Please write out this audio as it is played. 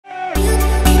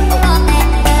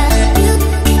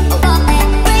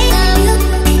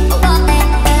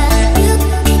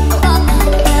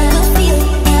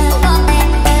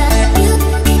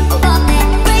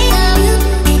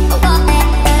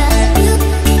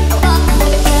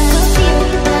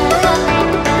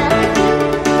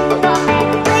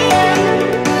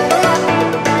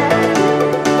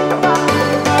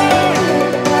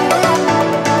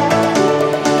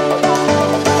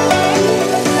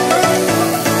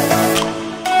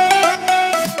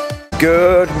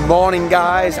Good morning,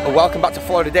 guys, and welcome back to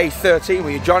Florida Day 13,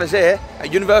 where you join us here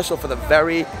at Universal for the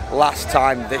very last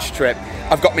time this trip.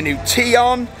 I've got my new tee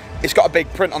on. It's got a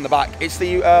big print on the back. It's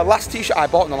the last t-shirt I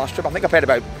bought on the last trip. I think I paid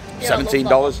about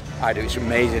 $17. I do, it's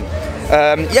amazing.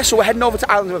 Yeah, so we're heading over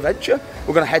to Islands of Adventure.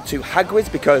 We're going to head to Hagrid's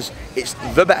because it's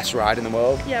the best ride in the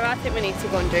world. Yeah, I think we need to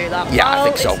go and do that. Yeah, I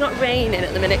think so. It's not raining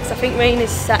at the minute, because I think rain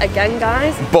is set again,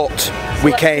 guys. But so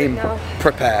we came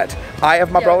prepared. I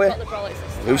have my brolly.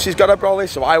 Lucy's got her brolly,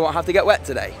 so I won't have to get wet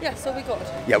today. Yeah, so we're good.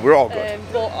 Yeah, we're all good.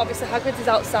 But obviously Hagrid's is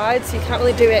outside, so you can't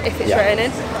really do it if it's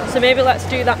raining. So maybe let's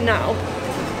do that now.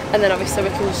 And then obviously we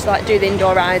can just like do the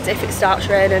indoor rides if it starts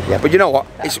raining. Yeah, but you know what?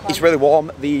 It's really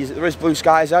warm. There is blue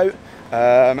skies out.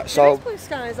 So blue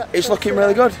skies, it's looking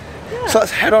really good. Yeah. So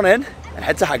let's head on in and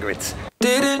head to Hagrid's.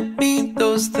 Didn't mean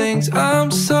those things, I'm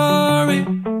sorry.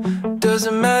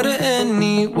 Doesn't matter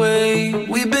anyway.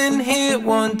 We've been here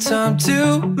one time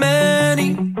too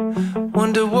many.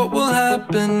 Wonder what will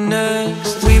happen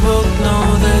next. We both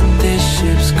know that this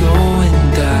ship's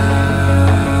going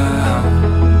down.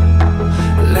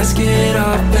 Let's get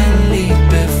off and leave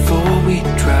before we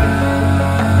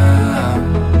drown.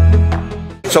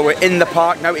 So we're in the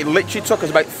park now. It literally took us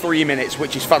about 3 minutes,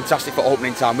 which is fantastic for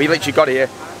opening time. We literally got here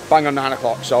bang on 9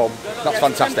 o'clock, so that's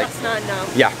fantastic. It's 9 now.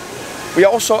 Yeah. We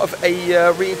also have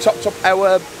a really topped up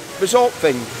our resort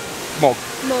thing mug.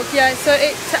 Yeah, so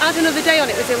to add another day on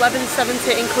it was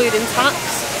 $11.70 including tax.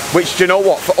 Which, do you know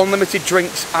what, for unlimited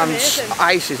drinks and amazing.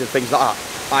 Ices and things like that,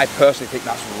 I personally think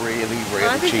that's really, really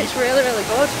cheap. I think it's really, really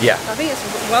good. Yeah. I think it's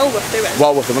well worth doing.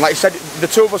 Well worth it. And like I said, the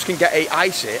two of us can get a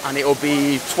icy and it'll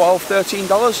be $12, $13.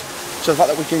 So the fact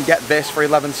that we can get this for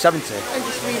 $11.70 and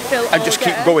just refill and just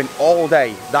keep going all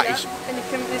day, that is. And you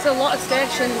can, there's a lot of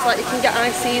stations, like you can get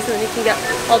ICs and then you can get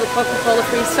all the Coca-Cola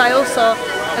freestyle, so,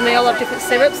 and they all have different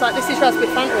syrups, like this is raspberry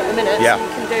Fanta at the minute, yeah. So you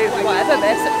can do whatever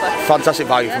basically. Fantastic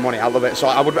value for money, I love it. So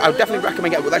I would definitely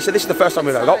recommend getting, like I said, this is the first time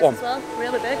we've ever got one. Well,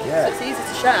 really big, yeah. So it's easy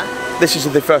to share. This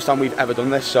is the first time we've ever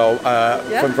done this, so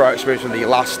from our experience from the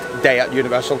last day at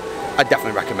Universal, I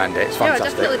definitely recommend it. It's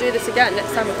fantastic. Yeah, I'll definitely do this again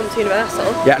next time we come to Universal.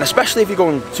 Yeah, and especially if you're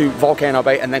going to Volcano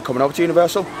Bay and then coming over to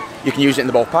Universal, you can use it in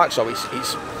the both parks, so it's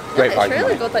great value. It's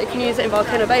really good that you can use it in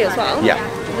Volcano Bay as well. Yeah.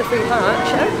 The free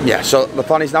park, yeah, so the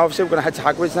plan is now, obviously, we're going to head to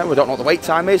Hagrid's now. We don't know what the wait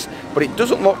time is, but it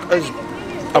doesn't look as...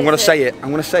 I'm going to say it.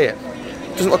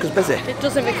 It doesn't look as busy. It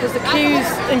doesn't, because the queue's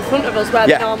in front of us where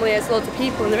there normally is loads of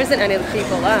people and there isn't any other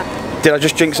people there. Did I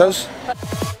just jinx us?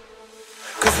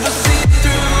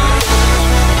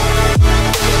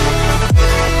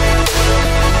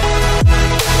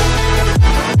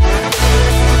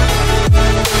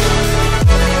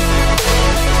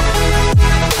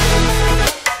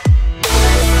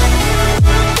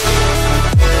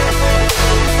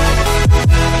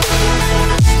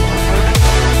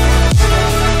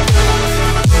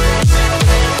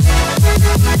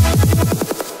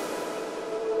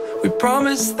 We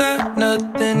promised that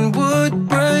nothing would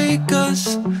break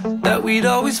us, that we'd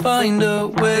always find a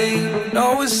way. When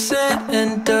all was said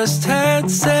and dust had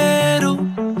settled,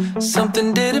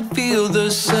 something didn't feel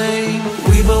the same.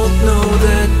 We both know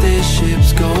that this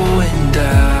ship's going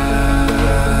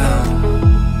down.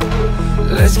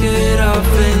 Let's get off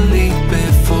and leave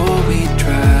before we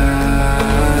drown.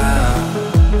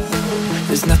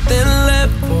 There's nothing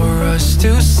left for us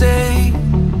to say,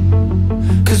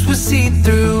 'cause we'll see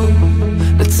through.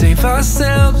 Let's save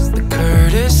ourselves the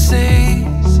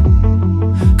courtesies,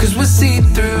 'cause we'll see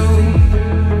through.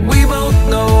 We both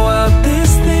know how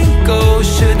this thing goes.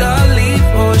 Should I leave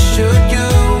or should you?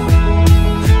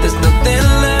 There's nothing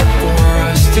left for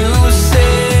us to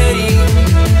say,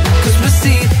 'cause we'll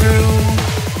see through.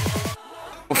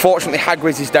 Unfortunately,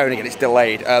 Hagrid's is down again. It's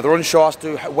delayed. They're unsure as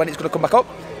to when it's going to come back up.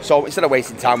 So instead of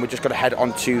wasting time, we're just going to head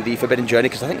on to the Forbidden Journey,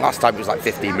 because I think last time it was like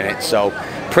 15 minutes. So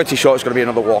pretty sure it's going to be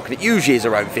another walk, and it usually is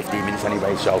around 15 minutes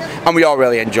anyway. So, and we all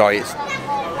really enjoy it.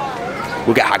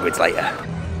 We'll get Hagrid's later.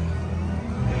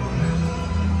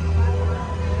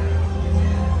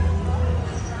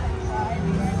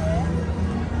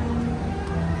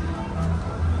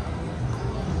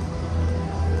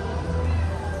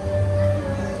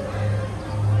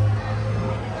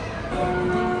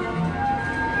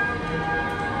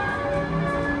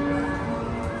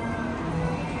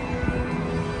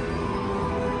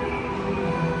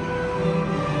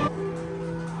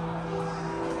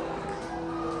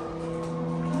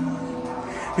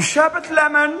 Sherbet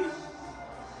lemon.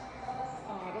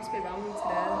 Oh, it must be wrong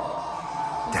today.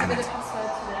 Damn it.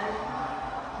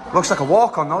 Looks like a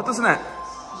walk on though, doesn't it?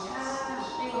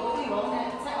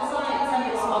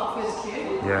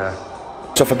 Yeah.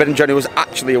 So Forbidden Journey was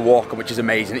actually a walk-on, which is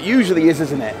amazing. It usually is,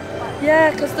 isn't it?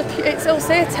 Yeah, because it'll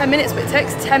say 10 minutes, but it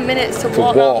takes 10 minutes to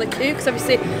walk around the queue, because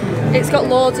obviously it's got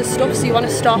loads of stuff, so you want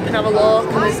to stop and have a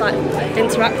look, and there's like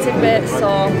interactive bits,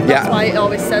 so that's why it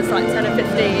always says like 10 or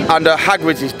 15. And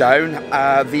Hagrid's is down.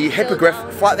 The Hippogriff,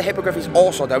 Flight of the Hippogriff is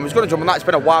also down. We was going to jump on that. It's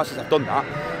been a while since I've done that,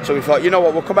 so we thought, you know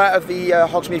what, we'll come out of the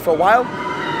Hogsmeade for a while.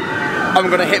 I'm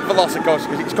going to hit Velocicoaster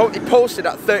because it's currently posted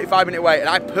at 35-minute wait, and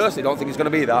I personally don't think it's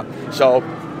going to be that. So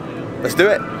let's do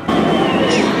it.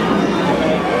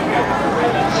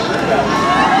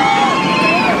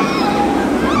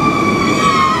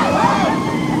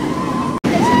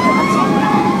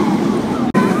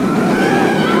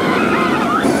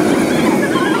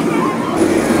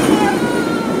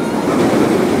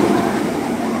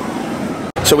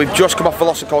 So we've just come off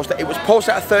Velocicoaster. It was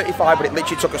posted at 35, but it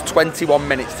literally took us 21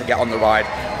 minutes to get on the ride,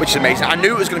 which is amazing. I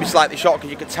knew it was going to be slightly short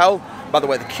because you could tell by the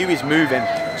way the queue is moving.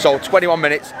 So 21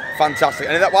 minutes, fantastic.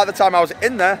 And by the time I was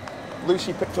in there,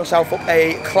 Lucy picked herself up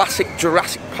a classic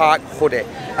Jurassic Park hoodie.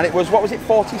 And it was, what was it,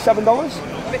 $47?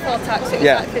 Before tax, it was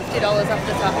like $50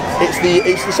 after tax.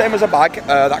 It's the same as a bag,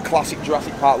 that classic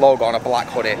Jurassic Park logo on a black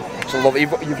hoodie. So love it.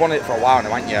 You've wanted it for a while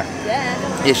now, haven't you?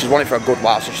 Yeah. Yeah, she's wanted it for a good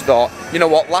while, so she thought, you know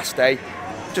what, last day,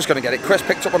 just going to get it. Chris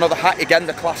picked up another hat, again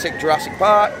the classic Jurassic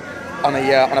Park, on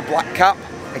a black cap.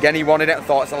 Again, he wanted it and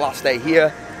thought it's the last day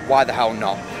here, why the hell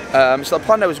not? So the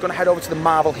plan now is going to head over to the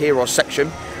Marvel Heroes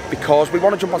section because we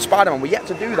want to jump on Spider-Man. We're yet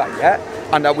to do that yet,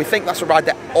 and we think that's a ride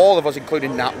that all of us,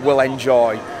 including Nat, will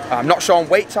enjoy. I'm not sure on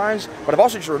wait times, but I've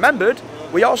also just remembered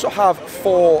we also have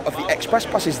 4 of the express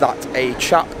passes that a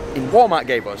chap in Walmart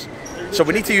gave us. So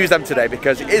we need to use them today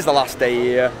because it is the last day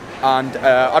here, and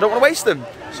I don't want to waste them.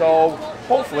 So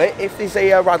hopefully, if there's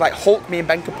a ride like Hulk, me and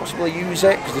Ben could possibly use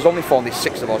it, because there's only 4 and there's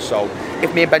 6 of us, so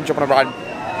if me and Ben jump on a ride,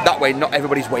 that way not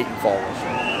everybody's waiting for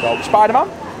us. So, Spider-Man?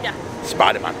 Yeah.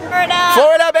 Spider-Man. Florida!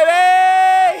 Florida, baby!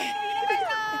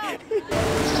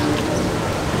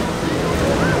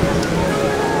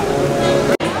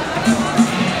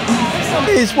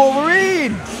 It's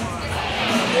Wolverine!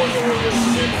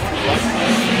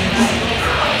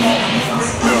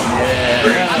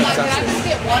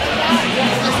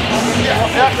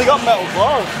 They actually got metal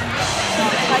gloves.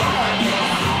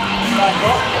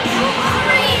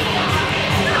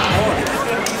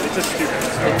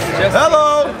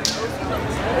 Hello!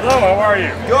 Hello, how are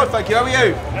you? Good, thank you. How are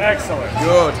you? Excellent.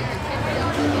 Good.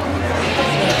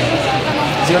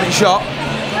 Is he on his shot?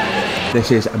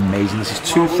 This is amazing. This is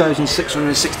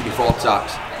 2,660 before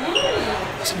tax.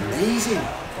 That's amazing.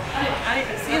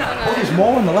 Oh, there's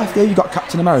more on the left here. You've got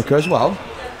Captain America as well.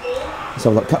 So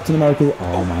we've got Captain America.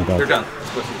 Oh my god. They're done.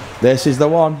 This is the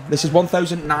one. This is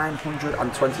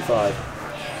 1,925.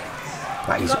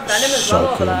 That is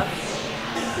so cool.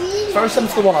 It's very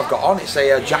similar to the one I've got on. It's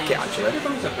a jacket actually.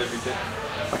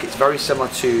 Like it's very similar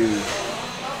to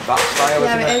that style,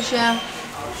 isn't it? Yeah, it is, yeah.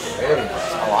 Really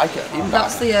nice. I like it. Even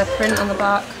That's the print on the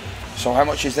back. So how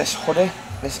much is this hoodie?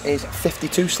 This is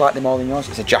 52, slightly more than yours.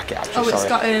 It's a jacket actually, Oh, it's sorry.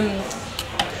 got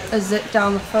a zip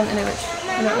down the front in it, which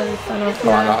I'm not really a fan of. I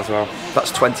like that as well.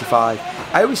 That's 25.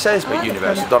 I always say this about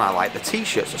Universal, don't I? Like the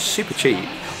t-shirts are super cheap,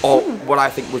 or what I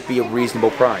think would be a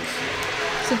reasonable price.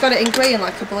 So you've got it in grey and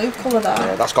like a blue colour there.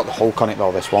 Yeah, that's got the Hulk on it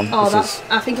though, this one. Oh, this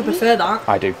I think I prefer that.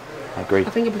 I do. I agree. I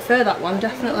think I prefer that one,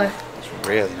 definitely. It's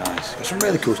really nice. Got some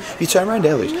really cool. You turn around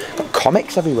here, Luce. Got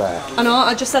comics everywhere. I know,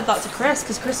 I just said that to Chris,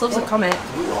 because Chris loves a comic.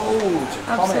 Loads.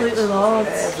 Absolutely loads.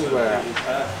 Everywhere.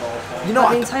 You know,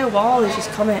 Like the entire wall is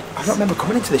just comics. I don't remember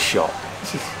coming into this shop.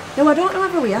 No, I don't know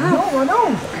whether we have. No, I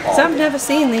know. So I've never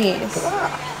seen these.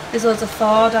 There's loads of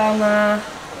Thor down there.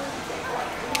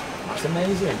 That's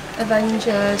amazing.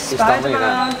 Avengers,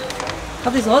 Spider-Man.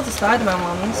 Have these loads of Spider-Man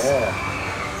ones. Yeah.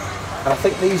 And I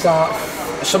think these are,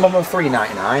 some of them are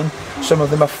 $3.99, some of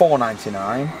them are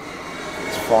 $4.99.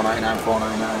 It's $4.99,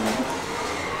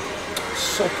 $4.99.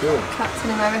 So cool.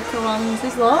 Captain America ones,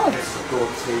 there's loads. Good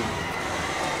tea.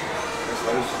 There's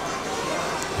those.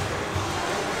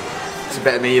 It's a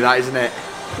bit of me, that, isn't it?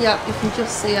 Yeah, you can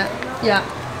just see it. Yeah,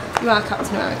 you are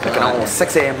Captain America. Like an old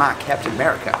 6 a.m. Mac, Captain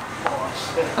America.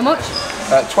 How much?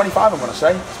 25 I'm going to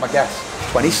say, that's my guess.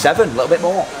 27, a little bit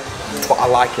more. But I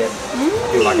like it. I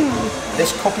do like it.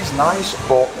 This cup is nice,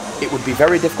 but it would be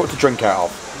very difficult to drink out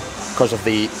of because of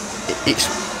the, it's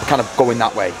kind of going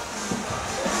that way.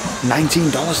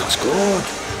 $19, that's good.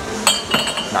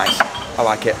 Nice. I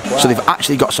like it. Wow. So they've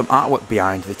actually got some artwork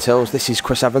behind the tills. This is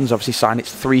Chris Evans, obviously signed.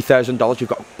 It's $3,000. You've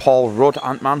got Paul Rudd,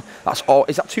 Ant-Man. That's all.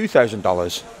 Is that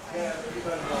 $2,000?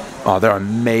 Oh, they're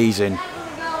amazing.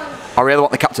 I really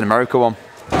want the Captain America one.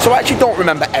 So I actually don't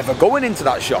remember ever going into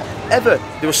that shop. Ever.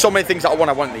 There were so many things that I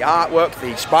wanted. I wanted the artwork,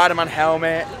 the Spider-Man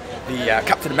helmet, the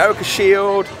Captain America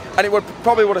shield, and it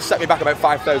probably would have set me back about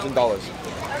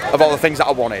 $5,000 of all the things that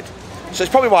I wanted. So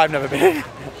it's probably why I've never been.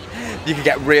 You could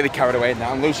get really carried away in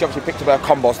that. And Lucy obviously picked up her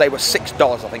combos. They were $6,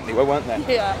 I think they were, weren't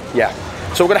they? Yeah. Yeah.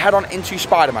 So we're going to head on into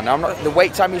Spider-Man now. The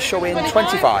wait time is showing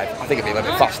 25. I think it'd be a little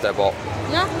bit faster, but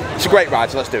yeah, it's a great ride,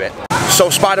 so let's do it. So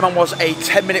Spider-Man was a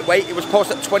 10-minute wait. It was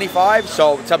posted at 25,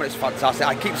 so 10 minutes is fantastic.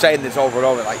 I keep saying this over and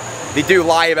over, like, they do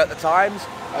lie about the times.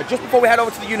 Just before we head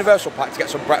over to the Universal Park to get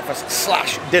some breakfast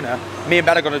 / dinner, me and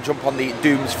Ben are going to jump on the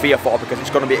Doom's Fear 4 because it's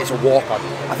a walk-on.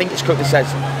 I think it's currently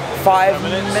says 5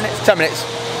 minutes, 10 minutes,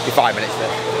 be 5 minutes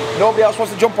there. Nobody else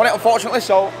wants to jump on it, unfortunately,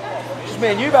 so just me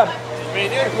and you, Ben. Me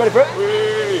and you. You ready for it?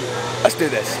 Let's do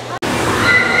this.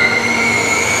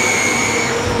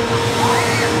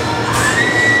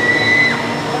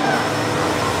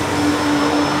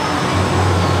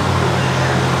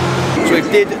 So we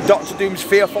did Doctor Doom's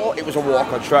Fear 4, it was a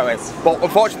walk-on straight away. But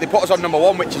unfortunately they put us on number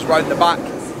 1, which is round the back.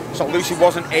 So Lucy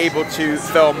wasn't able to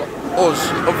film us,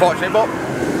 unfortunately, but,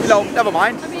 you know, never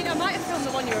mind. I mean, I might have filmed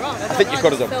the one you were on. I think you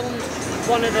could have done. Filmed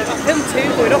one of them. I filmed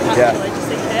 2 going up actually,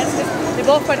 just in case, because they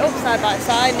both went up side by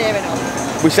side near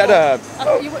enough. We said,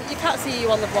 you can't see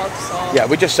you on the vlog, so. Yeah,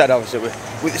 we just said obviously,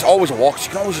 it's always a walk, so you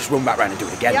can always just run back around and do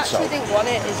it again. You actually didn't want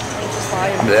it, it's just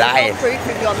lying. I'm lying. There's no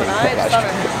proof of you on the night,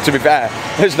 sorry. To be fair,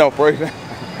 there's no proof.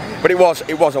 But it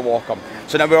was a walk-on.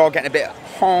 So now we're all getting a bit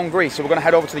hungry, so we're going to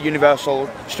head over to the Universal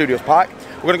Studios Park.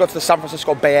 We're going to go to the San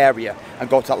Francisco Bay Area and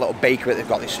go to that little bakery they've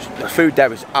got. The food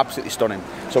there is absolutely stunning.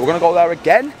 So we're going to go there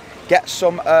again, get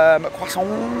some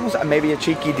croissants and maybe a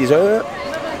cheeky dessert.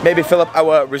 Maybe fill up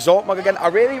our resort mug again. I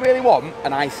really, really want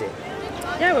an icy.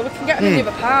 Yeah, well, we can get them in the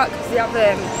other park because they have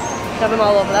them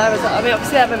all over there. I mean,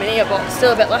 obviously they have them in here, but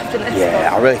still a bit left in this.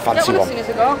 Yeah, I really fancy one. As soon as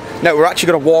we go. No, we're actually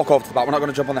going to walk over to the back. We're not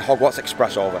going to jump on the Hogwarts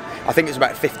Express over. I think it's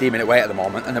about a 15-minute wait at the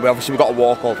moment, and then we've got to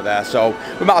walk over there. So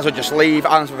we might as well just leave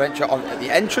Islands of Adventure at the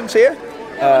entrance here.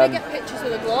 Yeah, we want to get pictures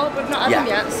with the globe. We've not had them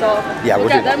yet, so yeah, we'll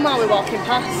get them while we're walking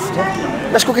past.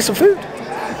 Let's go get some food.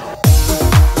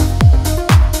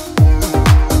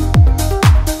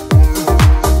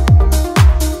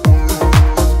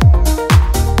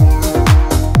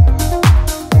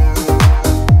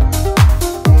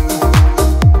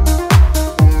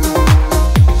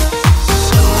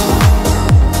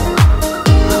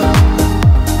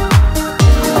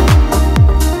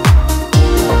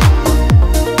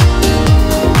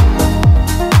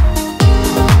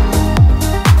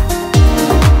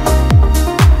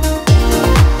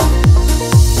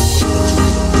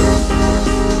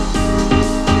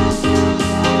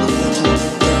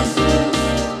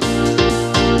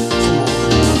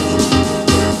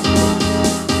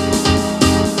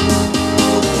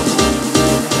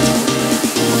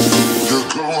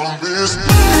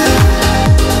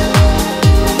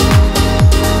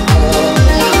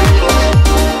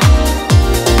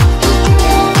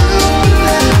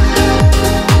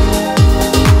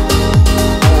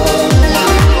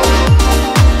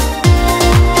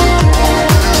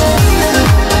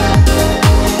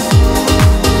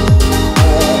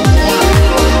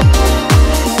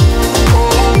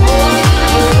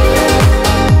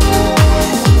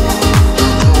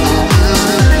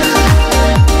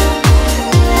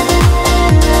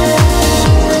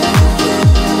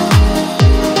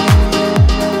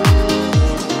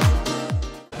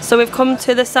 So we've come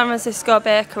to the San Francisco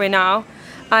bakery now.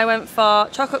 I went for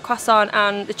chocolate croissant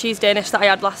and the cheese Danish that I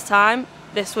had last time.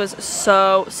 This was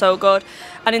so good.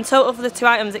 And in total for the 2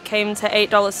 items it came to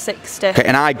 $8.60. Okay,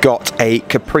 and I got a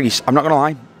caprese. I'm not gonna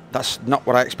lie, that's not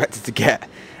what I expected to get.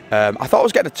 I thought I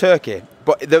was getting a turkey,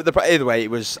 but either way, it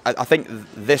was. I think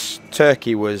this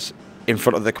turkey was in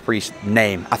front of the caprese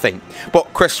name, I think.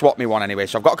 But Chris swapped me one anyway,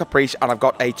 so I've got a caprese and I've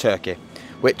got a turkey,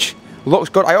 which looks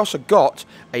good. I also got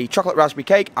a chocolate raspberry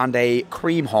cake and a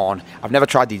cream horn. I've never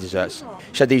tried these desserts.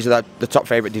 She said these are the top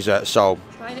favourite desserts, so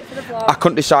I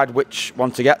couldn't decide which one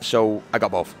to get, so I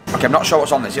got both. Okay, I'm not sure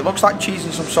what's on this. It looks like cheese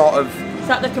and some sort of... Is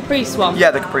that the caprese one?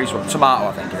 Yeah, the caprese one. Tomato,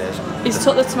 I think it is. He's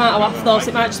took the tomato off though, so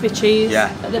it might just be cheese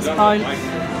at this point.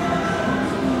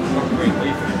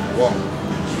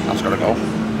 That's gotta go.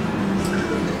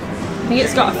 I think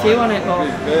it's got a few on it, but...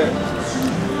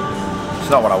 It's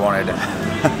not what I wanted.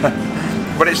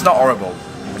 But it's not horrible.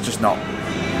 It's just not.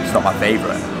 It's not my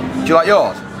favourite. Do you like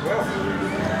yours?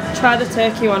 Yeah. Try the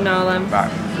turkey one now then. Right.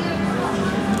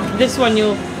 This one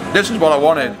you'll... This is what I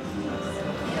wanted.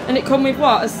 And it come with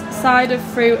what? A side of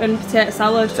fruit and potato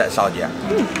salad? Potato salad, yeah.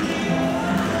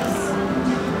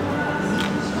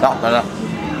 That's better.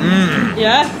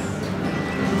 Yeah?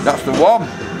 That's the one.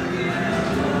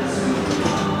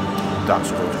 That's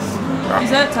good. Right.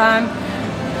 Dessert time.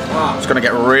 It's going to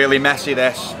get really messy,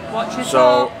 this. Watch your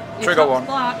So, top. Trigger one.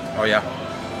 Black. Oh yeah.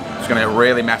 It's gonna get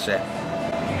really messy.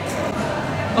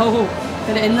 Oh,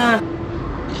 get it in there.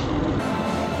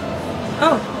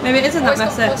 Oh, maybe it isn't that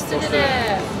messy. Custard in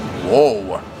it.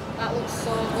 Whoa. That looks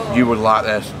so good. You would like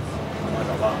this.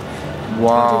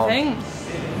 What Wow. do you think?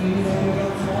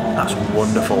 That's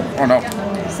wonderful. Oh no.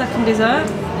 Second dessert.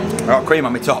 I got cream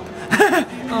on my top.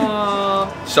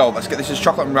 Oh. So let's get this. Is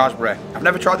chocolate and raspberry. I've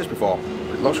never tried this before.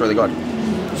 It looks really good.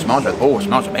 It smells really. Oh, it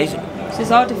smells amazing. So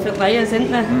there's all different layers,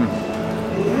 isn't there?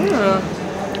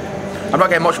 I'm not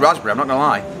getting much raspberry. I'm not gonna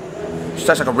lie. It just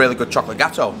tastes like a really good chocolate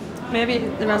gatto. Maybe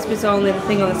the raspberry's only the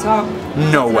thing on the top.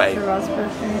 No way. The raspberry.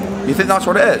 You think that's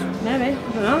what it is? Maybe. I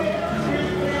don't know.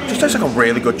 It just tastes like a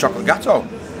really good chocolate gatto.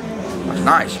 That's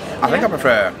nice. I think I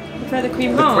prefer Prefer the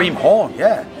cream the horn? cream horn.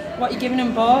 Yeah. What are you giving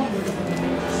them both?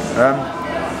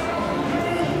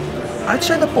 I'd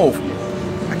say they're both.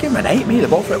 I give them an 8. Me, they're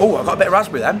both. Oh, I got a bit of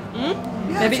raspberry then.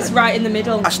 Maybe it's right in the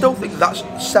middle. I still think that's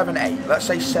 7-8. Let's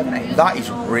say 7-8. That is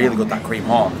really good. That cream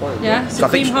horn. Yeah. So I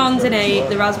think cream horn's an 8.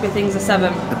 The raspberry thing's a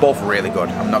 7. they're both really good.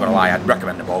 I'm not gonna lie. I'd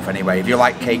recommend them both anyway. If you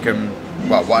like cake and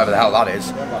well, whatever the hell that is,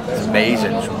 it's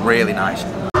amazing. It's really nice.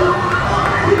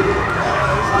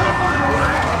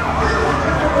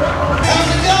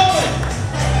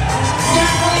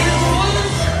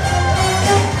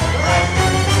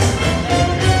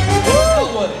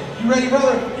 Ready,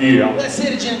 brother? Yeah. Let's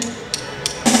hit it, Jim.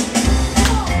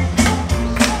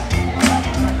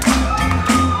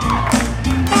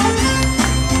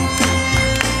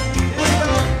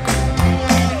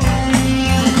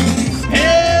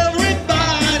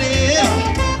 Everybody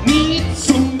needs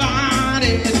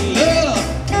somebody to love.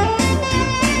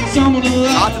 Someone to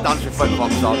Hard to love. dance with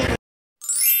flip-flops on.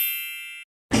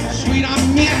 Sweet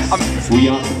on miss. Sweet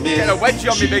on Getting a wedgie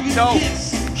on my big toe.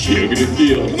 Sugar to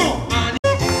feel. Come on.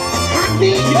 I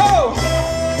need yo.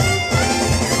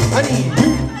 I need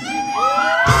you.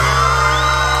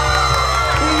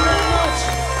 Thank you very much.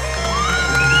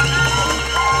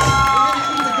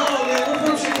 We're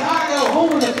from Chicago,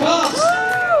 home of the Cubs.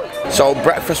 So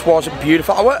breakfast was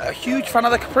beautiful. I wasn't a huge fan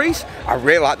of the caprice. I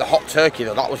really liked the hot turkey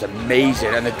though. That was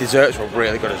amazing, and the desserts were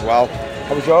really good as well.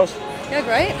 How was yours? Yeah,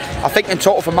 great. I think in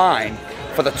total for mine,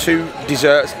 for the 2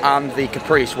 desserts and the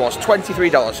caprice was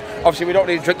 $23. Obviously we don't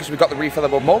need a drink because we've got the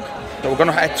refillable mug. So we're going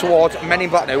to head towards Men in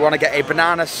Black now. We want to get a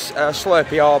banana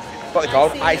Slurpee, or what they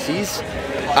called, ices.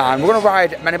 And we're going to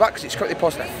ride Men in Black because it's currently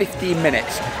posted at 15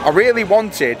 minutes. I really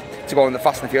wanted to go on the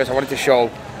Fast and the Furious. I wanted to show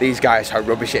these guys how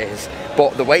rubbish it is.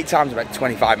 But the wait time's about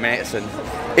 25 minutes, and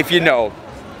if you know,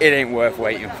 it ain't worth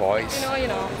waiting for. It's, You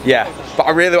know. yeah, but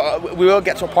we will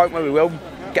get to a point where we will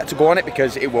get to go on it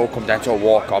because it will come down to a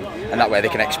walk on, and that way they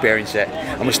can experience it.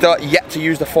 And we're still yet to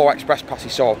use the 4 express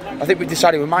passes, so I think we've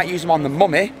decided we might use them on the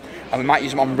Mummy and we might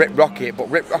use them on Rip Rocket, but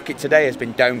Rip Rocket today has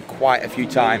been down quite a few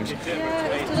times. Yeah,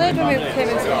 it was delayed when we came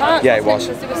into the park. Yeah, it was.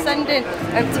 Because they were sending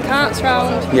empty carts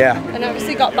round. Yeah. And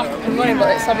obviously got back up and running, but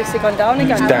it's obviously gone down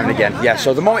again. It's down again, yeah.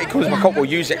 So the moment it comes back up, we'll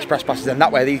use the express passes, and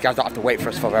that way these guys don't have to wait for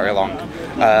us for very long.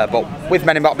 But with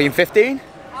Men in Black being 15,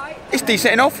 it's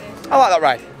decent enough. I like that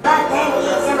ride.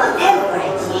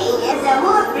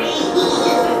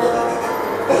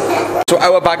 So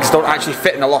our bags don't actually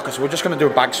fit in the locker, so we're just going to do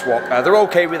a bag swap. They're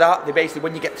okay with that. They basically,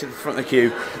 when you get to the front of the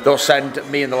queue, they'll send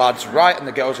me and the lads right, and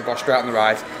the girls will go straight on the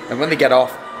ride. And when they get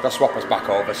off, they'll swap us back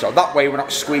over. So that way we're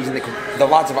not squeezing the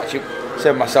lads have actually,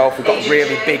 same myself, we've got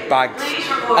really big bags,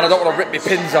 and I don't want to rip my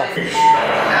pins off.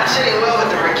 Not sitting well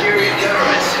with the Mercurian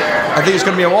government, sir. I think it's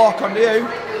going to be a walk on, do you?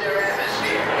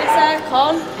 It's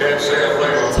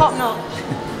aircon. Top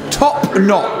notch. Top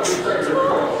notch.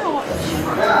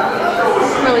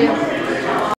 Brilliant.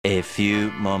 A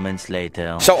few moments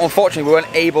later. So unfortunately we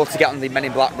weren't able to get on the Men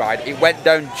in Black ride. It went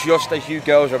down just as you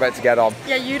girls were about to get on.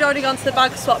 Yeah, you'd already gone to the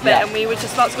bag swap bit, Yeah. and we were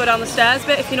just about to go down the stairs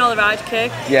bit, if you know the ride,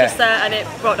 Kig. Yeah. Just there, and it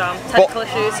broke down. Technical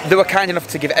issues. They were kind enough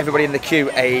to give everybody in the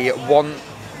queue a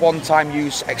one-time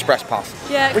use express pass,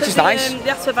 Yeah, which is nice. They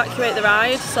have to evacuate the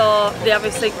ride, so they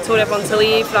obviously told everyone to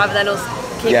leave rather than us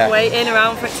keep waiting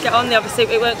around for it to get on. They obviously,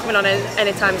 it weren't coming on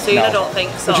anytime soon, No. I don't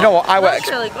think. So But you know what? That's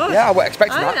really good. Yeah, I was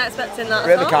expecting I that. wasn't expecting that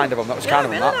Really at all. kind of them. That was kind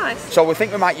of them. really That. nice. So we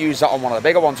think we might use that on one of the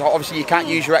bigger ones. Obviously, you can't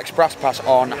use your express pass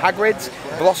on Hagrid's,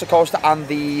 Velocicoaster, and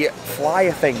the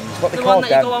flyer things. What they The called one that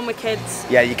them? you go on with kids.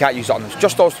 Yeah, you can't use it on them.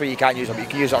 Just those 3 you can't use them. But you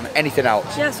can use it on anything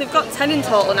else. Yeah, so we've got 10 in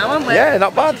total now, haven't we? Yeah,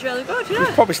 not bad. Which is really good, We yeah.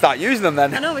 should probably start using them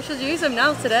then. I know, we should use them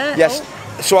now today. Yes. Oh,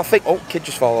 So I think, kid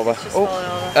just fall over. just falling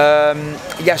over.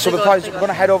 Yeah, so They're the good, guys, they're we're going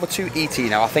to head over to ET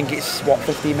now. I think it's, what,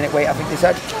 15-minute wait, I think they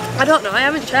said? I don't know, I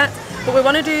haven't checked. But we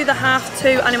want to do the half 2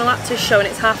 Animal Actors show, and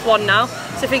it's half 1 now.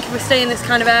 So I think if we stay in this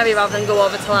kind of area rather than go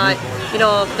over to like you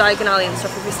know, diagonally and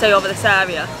stuff, if we stay over this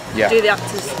area, do the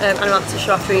animal actors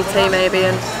show after ET maybe.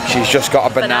 And she's just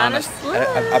got a banana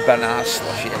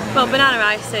slushy. Well, banana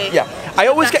icy. Yeah, I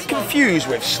always get confused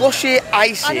with slushy,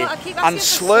 icy, and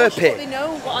slurpy. They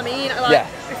know what I mean. Like,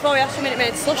 before we asked them when it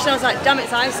made slush, and I was like, damn,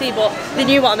 it's icy, but they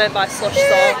knew what I meant by slush.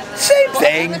 So same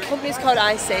thing. The company's called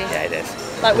Icy. Yeah, it is.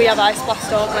 Like we have Ice Blast,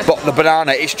 don't we? But the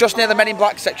banana, it's just near the Men in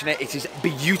Black section. It is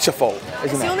beautiful, isn't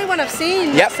it's it? the only one I've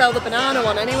seen that sell the banana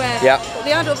one anyway. Yeah. But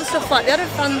they had other stuff like they had a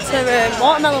Fanta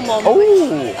watermelon one,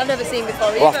 which I've never seen before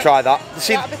either. We'll have to try that.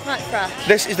 See, that'd be quite fresh.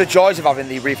 This is the joys of having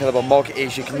the refillable mug,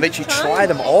 is you can literally try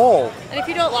them all. And if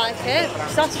you don't like it,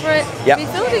 just ask for it Yep. to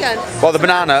be filled again. Well, the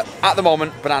banana, at the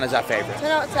moment, banana's our favourite.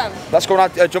 10 out of 10. Let's go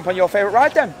and jump on your favourite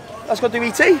ride then. Let's go do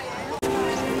ET.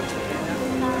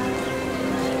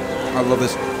 I love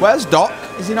this. Where's Doc?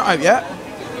 Is he not out yet?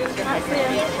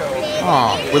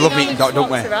 Oh, we love meeting Doc, don't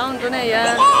we? Around, doesn't he?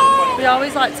 Yeah. We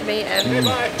always like to meet him.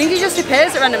 I think he just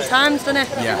appears at random times, doesn't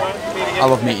he? Yeah. I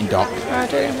love meeting Doc. I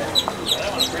do.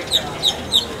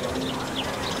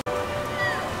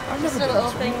 Just a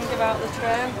little thing about the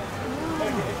train.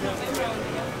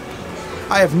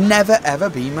 I have never ever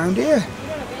been round here.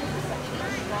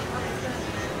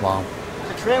 Wow.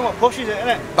 The train what pushes it, isn't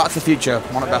it? Back to the Future,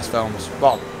 one of the best films.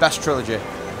 Well, best trilogy.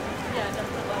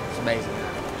 It's amazing.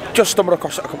 Just stumbled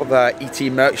across a couple of ET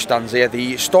merch stands here.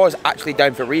 The store is actually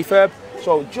down for refurb.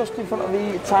 So just in front of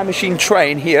the time machine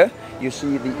train here, you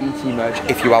see the ET merch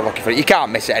if you are looking for it. You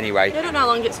can't miss it anyway. I don't know how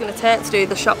long it's going to take to do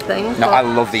the shop thing. No, I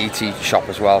love the ET shop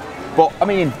as well. But, I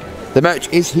mean, the merch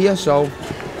is here, so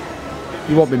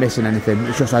you won't be missing anything.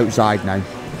 It's just outside now.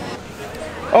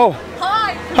 Oh.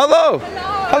 Hi. Hello.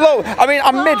 Hello. I mean,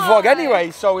 I'm mid-vlog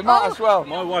anyway, so we might as well.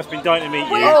 My wife's been dying to meet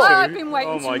you. I've been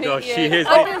waiting oh my to gosh, meet she you. is.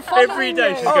 Every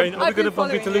day she's going, are we going to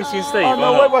bump into Lucy and Steve? Oh,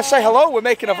 no, wait, well, say hello. We're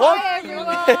making a vlog. Hi, everyone.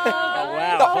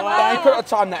 I couldn't have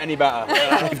timed that any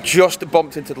better. We've just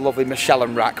bumped into the lovely Michelle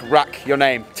and Rack. Rack, your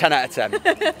name, 10 out of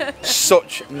 10.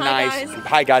 Such nice.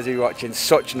 Hi guys, if you're watching.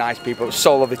 Such nice people. It was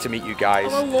so lovely to meet you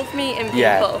guys. I love meeting people.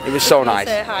 Yeah, it was so nice.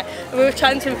 Say hi. And we were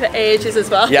chatting to them for ages as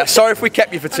well. Yeah, sorry if we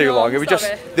kept you for too long. It was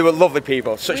sorry. they were lovely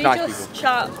people. Such nice people.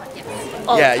 Chat.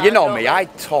 Yeah, you know me. I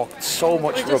talk so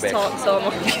much rubbish. We just talk so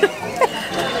much.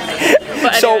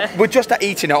 So we're just at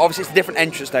ET now. Obviously, it's a different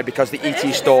entrance now because the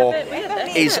ET store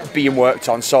is being worked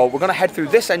on. So we're going to head through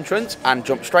this entrance and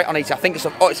jump straight on ET. I think it's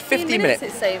 15 minutes.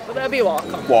 It's safe, but there'll be a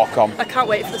walk on. Walk on. I can't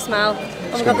wait for the smell.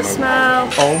 Oh my god, the smell.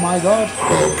 Oh my god.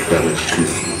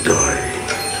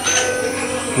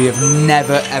 We have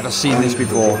never ever seen this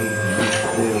before.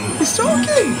 He's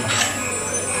talking.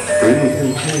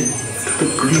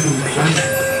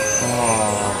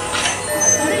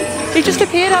 Oh. He just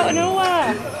appeared out of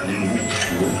nowhere.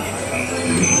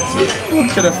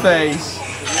 Look at her face.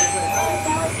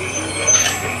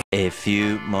 A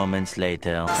few moments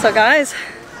later. So guys,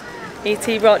 ET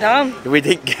brought down. We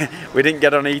didn't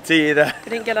get on ET either. We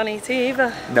didn't get on ET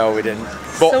either. No, we didn't.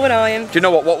 But so annoying. Do you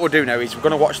know what? What we'll do now is we're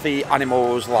going to watch the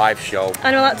Animals live show.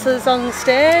 Animal actors on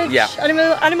stage. Yeah.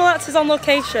 Animal actors on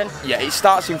location. Yeah, it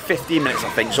starts in 15 minutes, I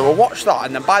think. So we'll watch that,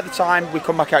 and then by the time we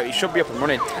come back out, it should be up and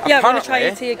running. Yeah, we're going to try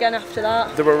ET again after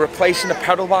that. They were replacing the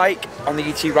pedal bike on the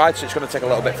ET ride, so it's going to take a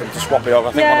little bit for them to swap it over.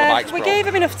 I think one of the bikes we gave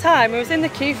him enough time. We was in the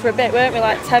queue for a bit, weren't we?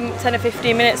 Like 10 or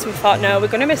 15 minutes. We thought, no, we're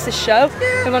going to miss this show.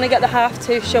 We want to get the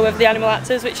half-2 show of the Animal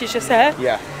Actors, which is just here.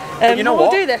 Yeah. But you know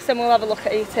what? We'll do this and we'll have a look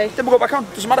at ET. Then we'll go back on.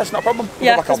 Doesn't matter, it's not a problem.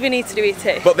 Yeah, because we need to do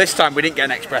ET. But this time we didn't get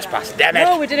an express pass. Damn it.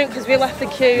 No, we didn't, because we left the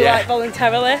queue like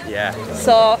voluntarily. Yeah.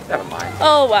 So. Never mind.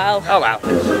 Oh well. Oh well.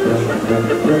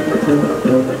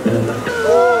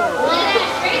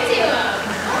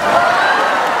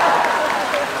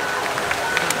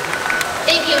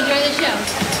 Thank you. Enjoy the show.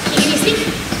 Can you give me a seat?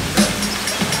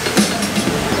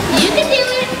 You can do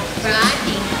it,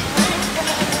 Rodney.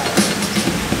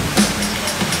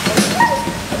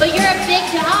 But you're a big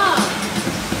dog.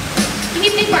 Give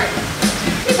me a big bark.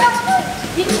 Big bark.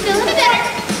 You can feel it better.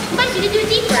 Come on, you can do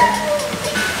it deeper.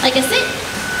 Like a sit.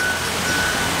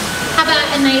 How about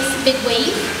a nice big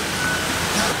wave?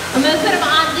 I'm going to put them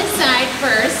on this side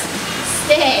first.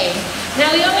 Stay.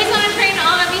 Now we always want to train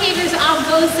all our behaviors on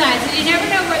both sides, so you never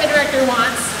know where the director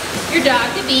wants your dog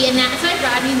to be, and that side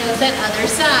Rodney knows that other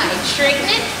side. Straighten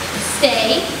it,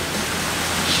 stay,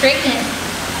 straighten it,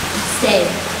 stay.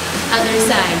 Other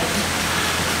side.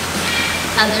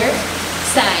 Other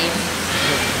side.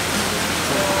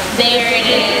 There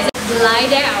it is. Lie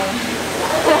down.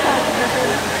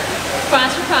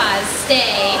 Cross your paws,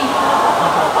 stay.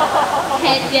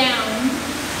 Head down,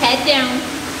 head down.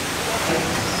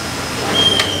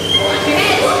 Watch your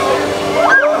head.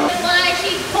 Well,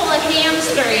 actually pull a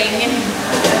hamstring.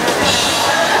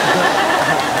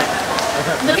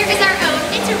 Here is our own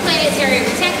interplanetary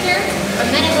protector. Our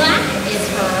Men in Black is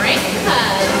Frank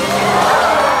Hud.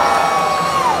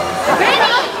 Ready,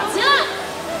 done!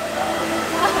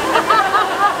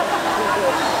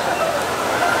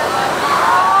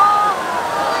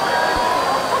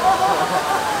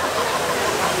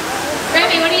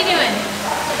 Remy, what are you doing?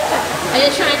 I'm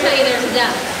just trying to tell you there's a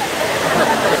duck.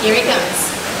 Here he comes.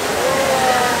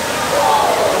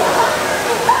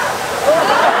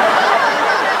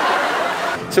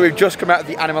 So we've just come out of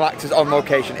the Animal Actors on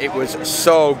location. It was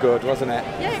so good, wasn't it?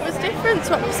 Yeah, it was different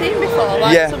to what we've seen before.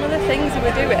 Like some of the things we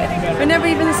were doing, we've never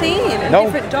even seen. And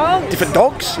different dogs. Different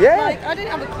dogs, yeah. Like, I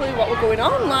didn't have a clue what was going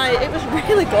on. Like, it was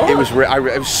really good. It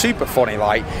was super funny,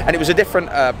 like, and it was a different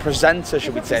presenter,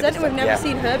 should we say? We've never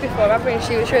seen her before, have we? And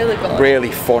she was really good.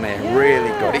 Really funny,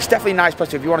 really good. It's definitely a nice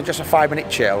place if you want just a 5-minute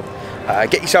chill.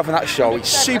 Get yourself in that show. It's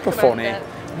super funny.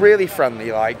 Really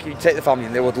friendly, like you take the family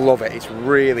and they would love it. It's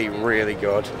really, really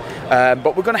good.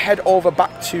 But we're going to head over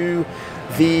back to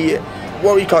the,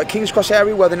 what do you call it, King's Cross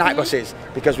area where the night bus is,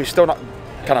 because we've still not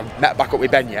kind of met back up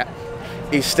with Ben yet.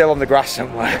 He's still on the grass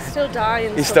somewhere. He's still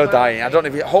dying. He's still dying. I don't know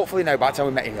if he, hopefully now by the time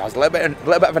we met him, he has a little bit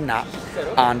of a nap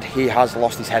and he has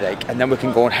lost his headache. And then we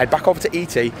can go and head back over to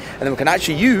ET and then we can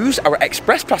actually use our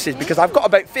express passes because I've got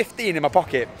about 15 in my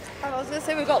pocket. I was going to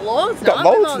say we've got loads now. Got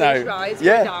loads now. Rides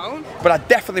yeah. But I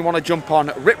definitely want to jump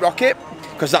on Rip Rocket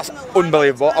because that's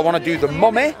unbelievable. I want to do the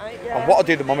Mummy. I want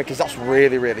to do the Mummy because that's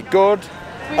really, really good.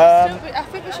 I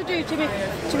think we should do Jimmy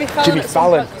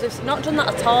Fallon. Because we've not done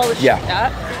that at all this year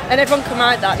yet. And everyone can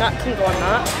ride that, Nat can go on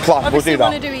that. Class, obviously,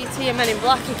 we'll do that. We want to do ET and Men in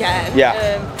Black again. Yeah.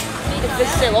 If they're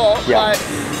still up, like,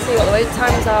 see what the wait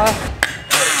times are.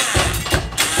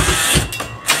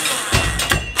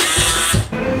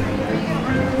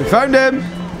 We found him!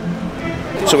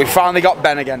 So we finally got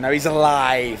Ben again now, he's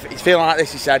alive. He's feeling like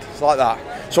this, he said, it's like that.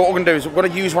 So what we're going to do is we're going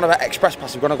to use one of our express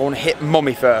passes, we're going to go and hit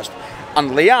Mummy first.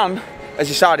 And Leanne has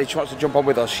decided she wants to jump on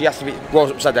with us. She has to be,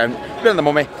 rolls upside down, been on the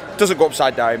Mummy, doesn't go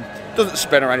upside down, doesn't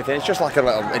spin or anything, it's just like a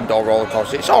little indoor roller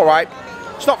coaster. It's alright,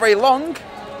 it's not very long,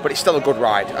 but it's still a good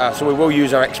ride. So we will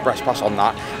use our express pass on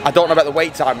that. I don't know about the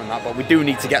wait time on that, but we do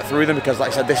need to get through them because like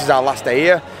I said, this is our last day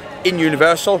here in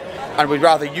Universal and we'd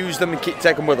rather use them and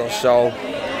take them with us. So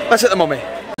let's hit the Mummy.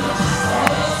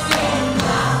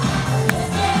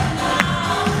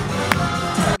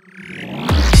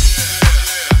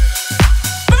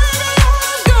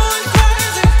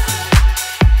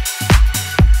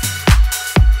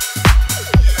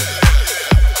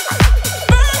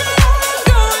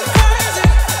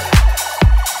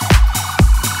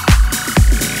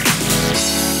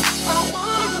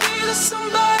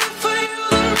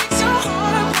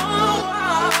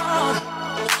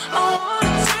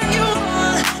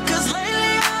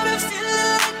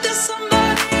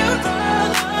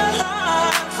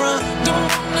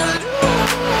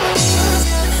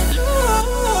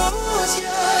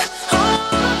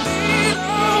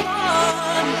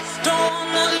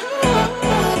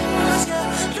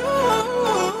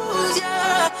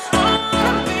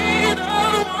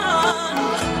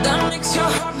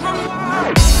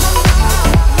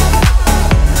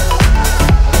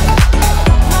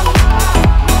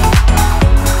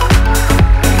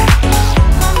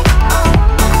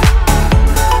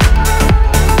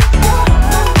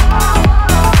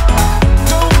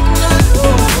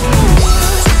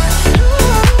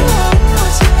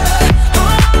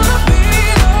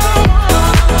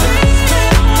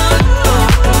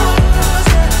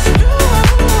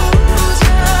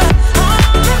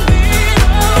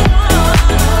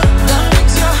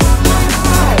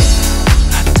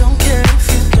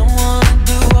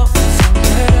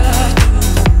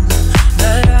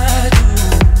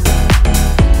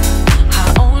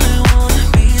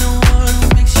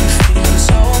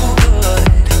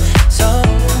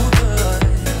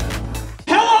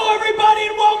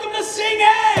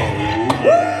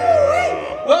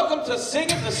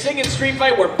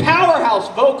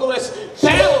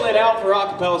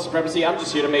 Supremacy. I'm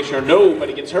just here to make sure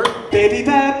nobody gets hurt. Baby,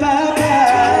 bye, bye,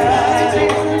 bye.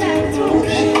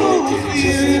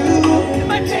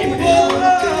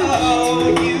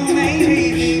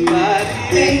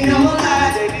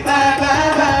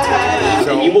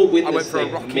 So you will witness I went for a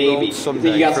Rocky maybe. Road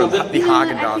Sunday from the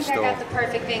Haagen-Dazs store. I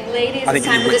perfect thing. Ladies, I think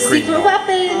it's time it's for the whipped cream. secret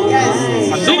weapon.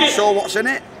 Yes. I'm not sure what's in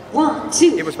it. 1,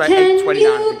 2. It was about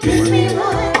 $8.29.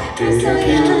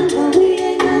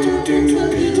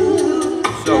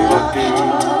 So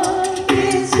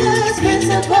It's just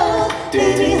principle.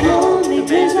 Baby, hold me,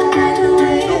 please don't like the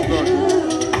way you do.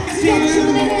 Don't you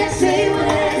dare say what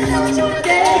it is, don't you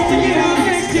dare.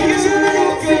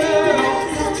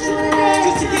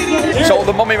 So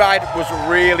the Mummy Mummy ride was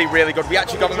really, really good. We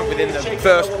actually got it up within the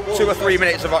first 2 or 3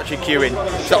 minutes of actually queuing.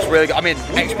 So that's really good. I mean,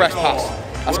 Express Pass.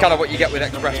 That's kind of what you get with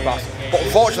Express Pass. But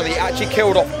unfortunately, it actually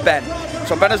killed off Ben.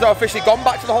 So Ben has now officially gone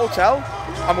back to the hotel,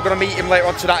 and we're going to meet him later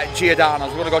on tonight at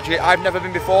Giordano's. We're going to go. I've never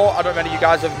been before. I don't know if any of you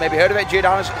guys have maybe heard of it.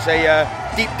 Giordano's. It's a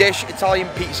deep dish Italian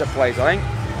pizza place, I think.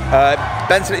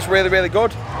 Ben said it's really, really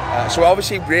good. So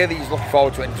obviously, really, he's looking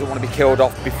forward to it. He doesn't want to be killed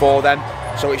off before then.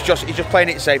 So he's just playing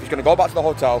it safe. He's going to go back to the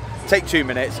hotel, take 2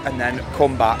 minutes, and then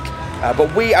come back.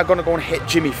 But we are going to go and hit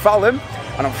Jimmy Fallon.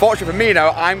 And unfortunately for me now,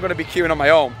 I'm going to be queuing on my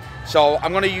own. So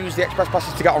I'm going to use the express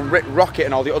passes to get on Rick Rocket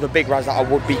and all the other big rides that I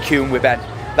would be queuing with Ben.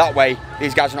 That way,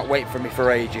 these guys are not waiting for me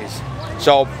for ages.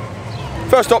 So,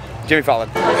 first up, Jimmy Fallon.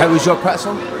 How was your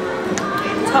pretzel?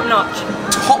 Top notch.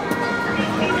 Top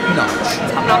notch.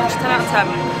 Top notch, 10 out of 10.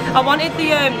 I wanted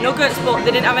the nuggets, but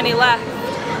they didn't have any left.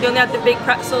 They only had the big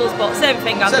pretzels, but same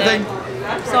thing, Same thing.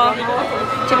 So,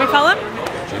 Jimmy Fallon?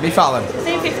 Jimmy Fallon.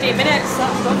 See you in 15 minutes,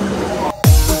 that's good.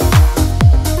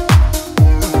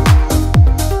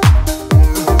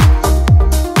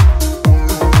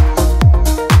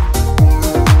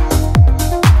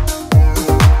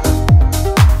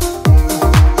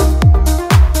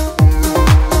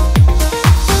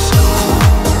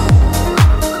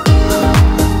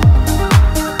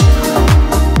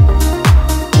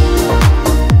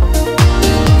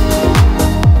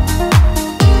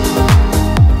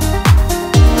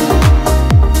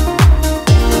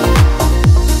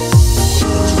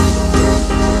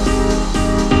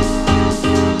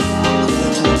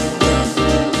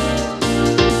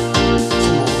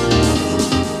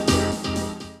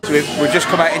 We've just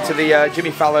come out into the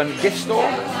Jimmy Fallon gift store.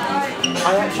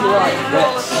 I actually like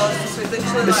this.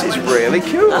 This is really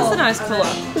cool. That's a nice colour.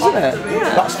 Isn't it?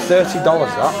 Yeah. That's $30,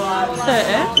 that.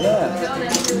 30? Yeah.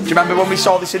 Do you remember when we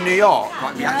saw this in New York?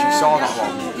 Like, we actually saw that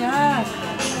one. Yeah.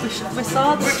 We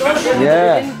saw the store, didn't we?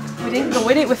 Yeah. We didn't go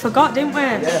in it, we forgot, didn't we?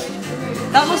 Yeah.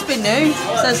 That must be new.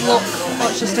 It says, look,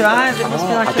 what's just arrived. It must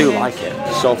be like I do like it.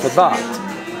 So for that,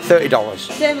 $30.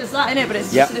 Same as that, innit? But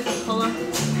it's just a different colour.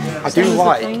 I do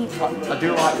like this.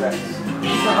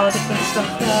 We've got all different stuff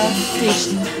there.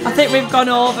 I think we've gone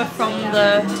over from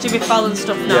the Jimmy Fallon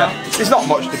stuff now. Yeah, there's not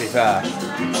much to be fair,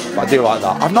 but I do like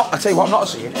that. I tell you what, I'm not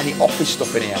seeing any office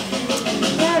stuff in here.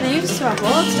 Yeah, they used to have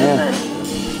loads, didn't they?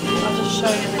 I'll just show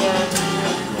you the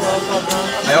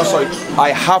logo.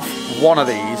 I have one of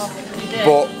these,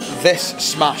 but this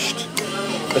smashed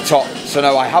the top. So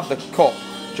now I have the cup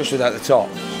just without the top,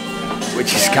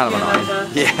 which is kind of annoying.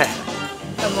 Yeah.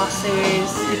 From last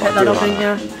series, you picked that up, didn't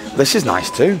you? This is nice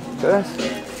too. Oh,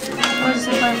 just a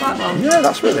plain black one? Yeah,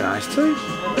 that's really nice too.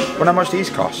 Well, how much do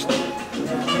these cost?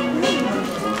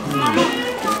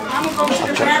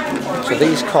 I'll check. So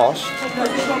these cost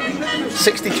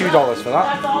 $62 for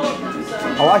that. I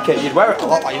like it. You'd wear it a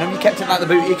lot. Like, you know, you kept it like the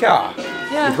boot of your car.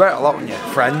 Yeah. You'd wear it a lot when you're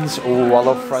friends. Oh, I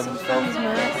love friends stuff.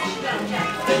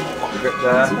 Grip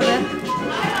there.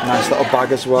 Nice little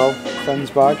bag as well.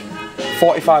 Friends bag.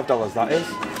 $45 that is.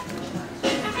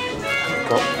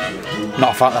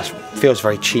 Not a fact, that feels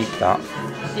very cheap, that.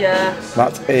 Yeah.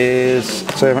 That is,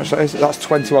 I'll tell you how much that is. That's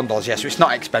 $21, yeah, so it's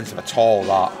not expensive at all,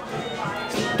 that.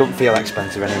 Don't feel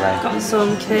expensive anyway. Got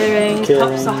some key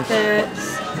top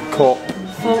sockets, cup,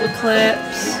 photo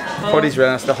clips. Hoodie's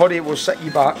really nice. The hoodie will set you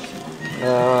back.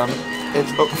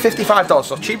 It's $55,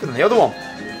 so cheaper than the other one.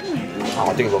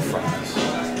 Oh, I do love friends.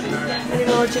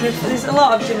 There's a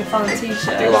lot of Jimmy Fallon t-shirts. I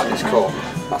do like this cup.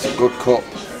 That's a good cup.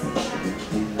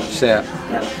 See it?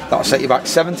 Yep. That'll set you back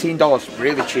 $17,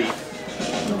 really cheap.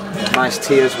 Nice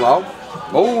tea as well.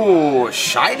 Oh,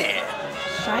 shiny.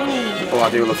 Shiny. Oh, I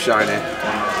do love shiny.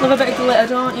 Love a bit of glitter,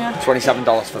 don't you?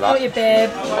 $27 for that. Don't you, babe?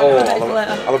 Oh, I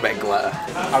love a bit of glitter.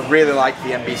 I really like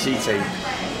the NBC tea.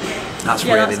 That's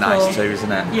really nice cool too,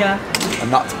 isn't it? Yeah.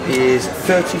 And that is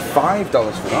 $35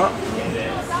 for that.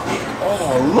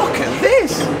 Oh, look at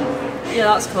this!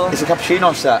 Yeah, that's cool. It's a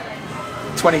cappuccino set.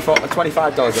 $25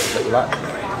 that you like.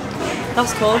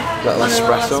 That's cool. Little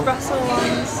espresso. Espresso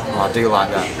ones. Oh, I do like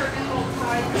that.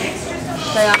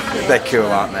 They are cool. They're cool,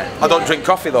 aren't they? I don't drink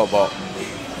coffee though, but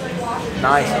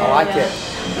nice. I like it.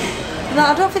 No,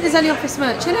 I don't think there's any office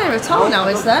merch in here at all now,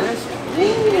 is there?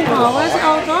 Oh, where's it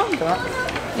all gone?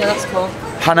 Yeah, that's cool.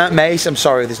 Hannah, Mace, I'm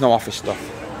sorry, there's no office stuff.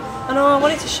 I know, I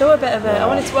wanted to show a bit of it. I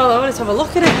wanted to have a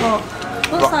look at it, but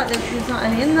looks like there's not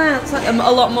any in there. It's like a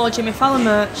lot more Jimmy Fallon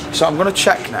merch. So I'm going to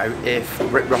check now if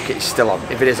Rick Rocket is still on.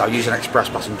 If it is, I'll use an express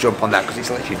pass and jump on there because it's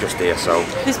literally just here. So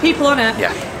there's people on it.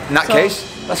 Yeah. In that case,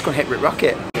 let's go and hit Rick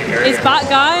Rocket. He's back,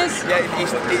 guys. Yeah,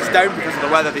 it's down because of the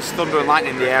weather. There's thunder and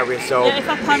lightning in the area. So yeah, if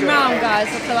I pan round,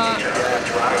 guys, look at that.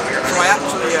 So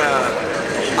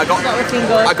I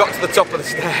I got to the top of the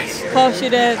stairs. Of course you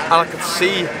did. And I could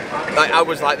see, like, I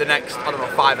was like the next, I don't know,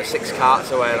 5 or 6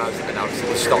 carts away, and I was thinking,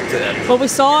 we stopped it then. Well, we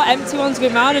saw empty ones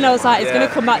going round, and I was like, it's going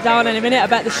to come back down in a minute. I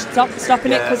bet they're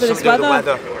stopping it because of this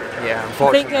weather. Yeah,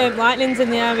 unfortunately. I think lightning's in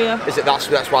the area. Is it? That's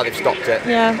why they've stopped it.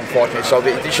 Yeah. Unfortunately, so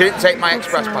she didn't take my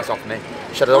express pass off me.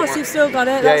 She said, oh, so you've still got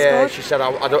it. Yeah, That's She said I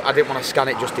didn't want to scan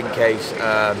it just in case.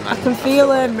 I can feel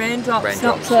raindrops,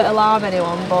 not to alarm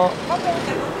anyone, but.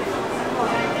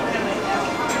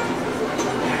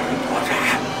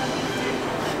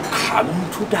 Come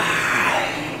to die.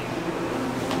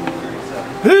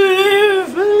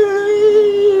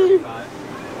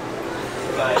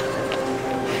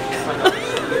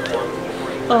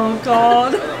 Oh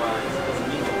God.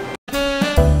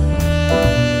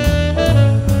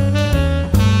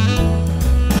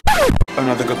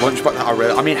 Another good lunchbox that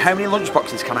I mean, how many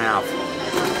lunchboxes can I have?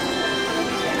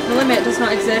 The limit does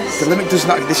not exist. The limit does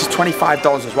not. This is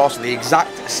 $25 as well, so the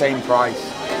exact same price.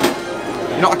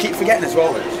 You know what I keep forgetting as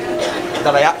well?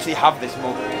 That I actually have this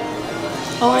mug.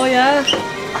 Oh yeah.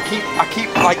 I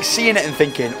keep like seeing it and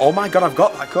thinking, oh my God, I've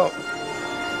got that cup.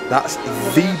 That's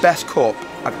the best cup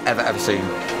I've ever seen.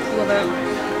 Love it.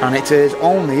 And it is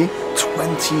only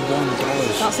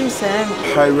 $21. That's insane.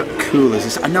 How cool is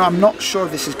this? I know I'm not sure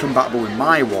if this is compatible with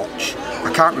my watch.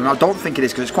 I can't remember. I don't think it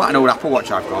is because it's quite an old Apple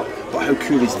Watch I've got. But how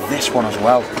cool is this one as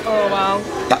well? Oh wow.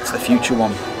 That's the future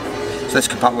one. So it's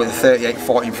compatible with the 38,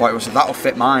 14, 41, so that'll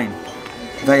fit mine.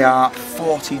 They are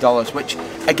 $40, which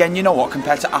again, you know what,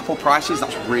 compared to Apple prices,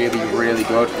 that's really, really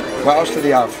good. What else do they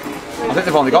have? I think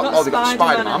they've only got, they've got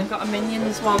Spider-Man. They've got a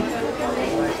Minions one.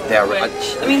 They're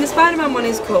I mean, the Spider-Man one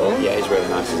is cool. Yeah, it's really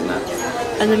nice, isn't it?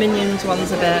 And the Minions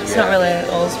one's a bit, it's not really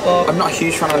us, but... I'm not a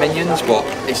huge fan of the Minions, but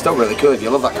it's still really good if you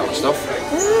love that kind of stuff.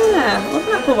 Yeah, I love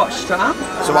an Apple Watch strap.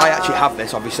 So I actually have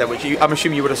this, obviously, which I'm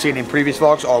assuming you would have seen in previous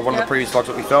vlogs, or one of the previous vlogs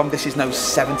that we filmed. This is now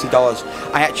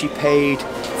 $70. I actually paid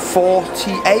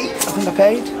 $48, I think I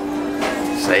paid.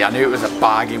 See, I knew it was a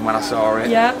bargain when I saw it.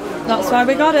 Yeah, that's why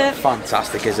we got it.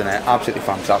 Fantastic, isn't it? Absolutely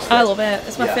fantastic. I love it.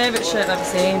 It's my favourite shirt I've ever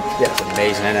seen. Yeah, it's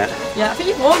amazing, isn't it? Yeah, I think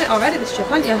you've worn it already this trip,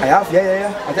 haven't you? I have,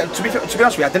 yeah. To be honest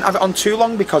with you, I didn't have it on too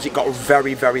long because it got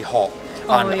very, very hot.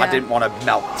 And I didn't want to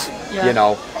melt, you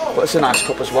know. But it's a nice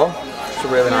cup as well. It's a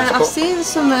really nice cup. I've seen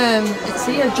some, it's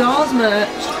here, Jaws merch.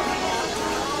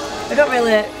 I don't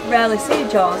rarely see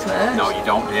Jaws merch. No, you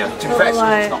don't, do you? To be fair,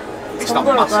 it's not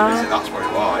massive, is it? That's what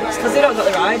it was. It's because they don't got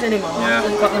the ride anymore. Yeah.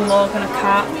 They've got the more kind of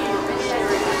cap.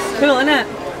 Cool, isn't it?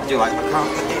 I do like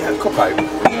the cup out.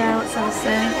 Yeah, let's have a see.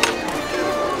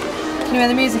 Can you hear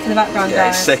the music in the background, Yeah,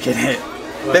 guys? it's sick, isn't it?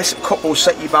 This cup will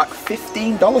set you back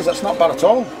 $15. That's not bad at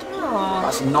all. Aww.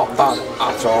 That's not bad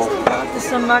at all. There's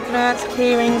some magnets,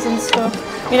 key rings and stuff.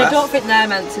 I mean, I don't think they're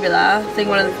meant to be there. I think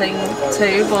one of the thing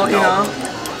too, but you know.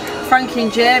 Frankie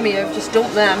and Jamie have just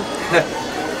dumped them.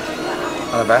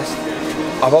 They're the best.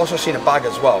 I've also seen a bag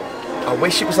as well. I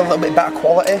wish it was a little bit better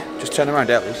quality. Just turn around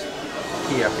there, Liz.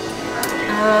 Here.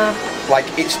 Like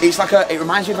it's like it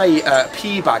reminds me of a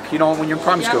PE bag, you know, when you're in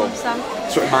primary school.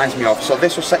 That's what it reminds me of. So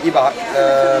this will set you back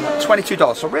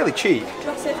 $22, so really cheap.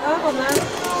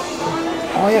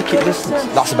 Oh yeah, keep this.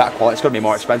 That's a better quality. It's going to be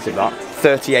more expensive. That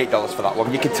 $38 for that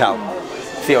one. You can tell.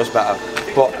 Feels better,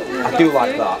 but I do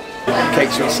like that. Okay,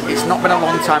 so it's not been a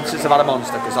long time since I've had a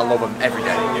Monster because I love them every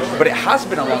day. But it has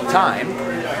been a long time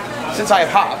since I have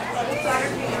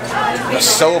had the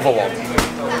silver one.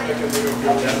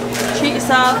 Treat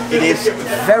yourself. It is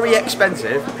very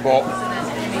expensive, but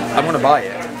I'm going to buy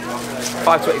it.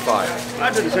 $5.25.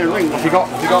 I did the same thing. Have you got?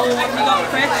 What have you got,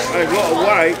 Chris? I got a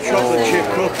white chocolate chip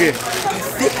cookie. How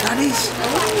thick that is.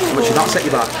 How much did that set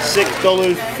you back?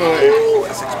 $6.30. Ooh,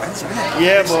 that's expensive, isn't it?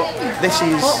 Yeah, but this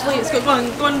is... Hopefully it's good. Go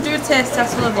on and do a taste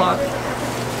test for the vlog.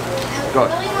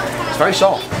 Good. It's very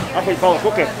soft. I think it's called a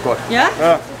cookie. Good.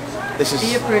 Yeah? This is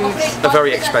a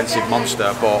very expensive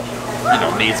Monster, but you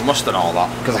know, needs must and all that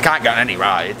because I can't get on any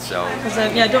ride. So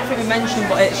yeah, I don't think we mentioned,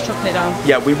 but it's chucking it down.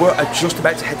 Yeah, we were just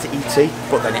about to head to ET,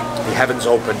 but then the heavens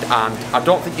opened, and I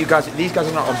don't think these guys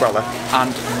are not Umbrella,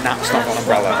 and Nat's not on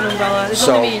Umbrella. Not on Umbrella. There's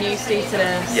only me and you, Steve,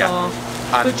 today. So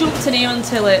yeah. We'll jump to Neo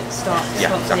until it stops.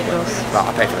 Yeah, exactly. Right,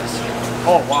 I'll pay for this.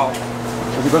 Oh wow.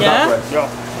 Have you gone that way? Yeah.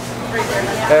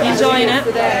 Enjoying it? 10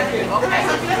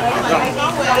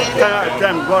 out of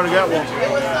 10, gotta get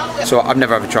one. So I've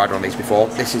never ever tried one of these before.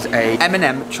 This is a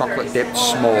M&M chocolate dipped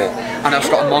small, and it's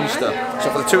got a Monster. So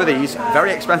for the two of these,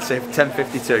 very expensive,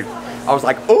 $10.52. I was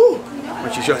like, oh,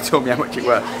 when she should have told me how much it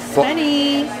were. But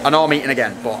I know I'm eating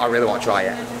again, but I really want to try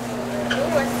it.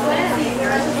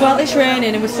 Well, it's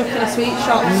raining and we're stuck in a sweet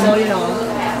shop, so you know,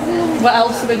 what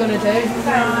else are we gonna do?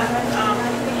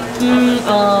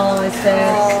 Oh, is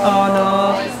this? Oh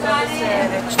no.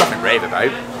 It's nothing to rave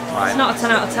about. Right. It's not a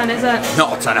 10 out of 10, is it?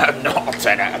 Not a 10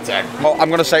 out of 10. Well, I'm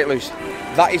going to say it loose.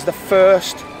 That is the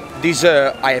first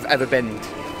dessert I have ever binned.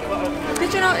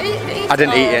 Did you not eat it? I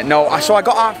didn't eat it, no. So I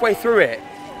got halfway through it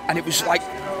and it was like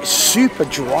super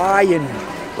dry and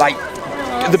like,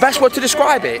 the best word to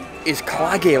describe it is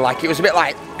claggy. Like it was a bit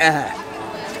like, I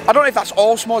don't know if that's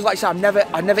all s'mores. Like I said,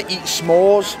 I never eat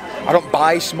s'mores. I don't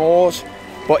buy s'mores.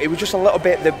 But it was just a little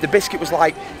bit, the biscuit was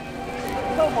like,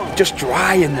 just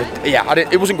dry and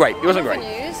it wasn't great. It wasn't great.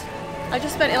 I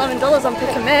just spent $11 on pick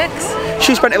and mix.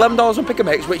 She spent $11 on pick and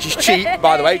mix, which is cheap,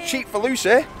 by the way, cheap for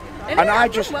Lucy. And I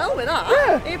just well with that.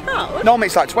 Yeah. Are you proud? Normally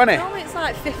it's like 20. Normally it's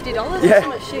like $50 Yeah. or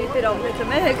something stupid on pick and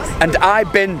mix. And I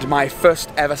binned my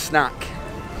first ever snack.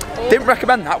 Didn't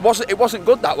recommend that. It wasn't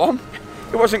good, that one.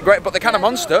 It wasn't great, but the can of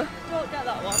Monster. Don't get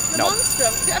that one. The No.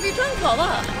 Monster. Have you drank all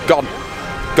that? Gone.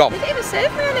 They didn't even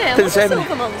save me on it. Didn't save me.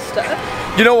 Silver Monster.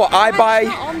 You know what? I buy. It's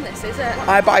not on this, is it?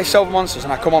 I buy Silver Monsters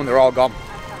and I come home, they're all gone.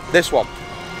 This one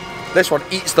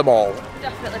eats them all.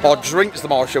 Definitely Or don't. drinks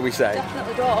them all, shall we say.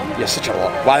 Definitely don't. You're such a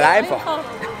lot. Well, I'm for.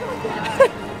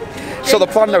 So the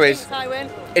plan though is,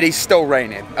 it is still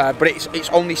raining, but it's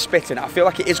only spitting. I feel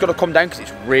like it is going to come down because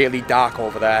it's really dark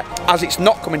over there. As it's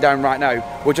not coming down right now,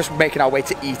 we're just making our way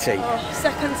to ET. Oh,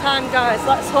 second time, guys.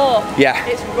 Let's hope. Yeah.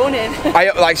 It's running.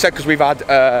 Like I said, because we've had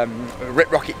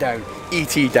Rip Rocket down,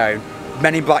 ET down,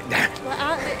 Men in Black down.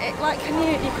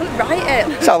 You couldn't write it.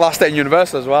 It's our last day in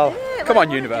Universal as well. Yeah, Come on,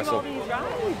 Universal. And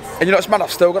you know what's mad?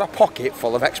 I've still got a pocket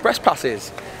full of express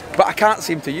passes, but I can't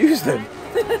seem to use them.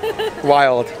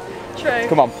 Wild. True.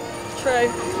 Come on. True.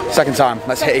 Second time.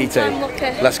 Let's hit ET. Second time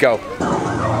lucky. Let's go.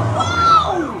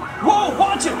 Whoa,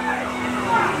 watch it! Woo!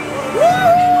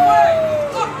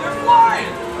 Look, they're flying!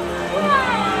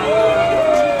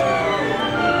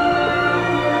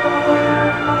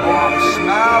 Oh,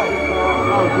 smell.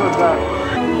 Oh, good that.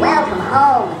 Welcome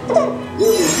home. You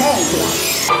returned here.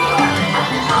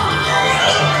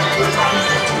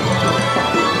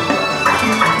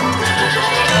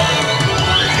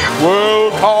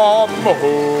 Welcome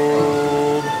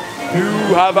home. You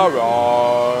have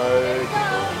arrived.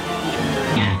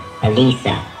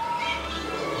 Elisa.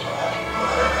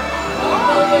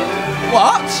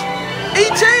 What?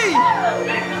 E.T.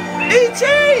 E.T.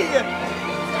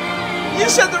 You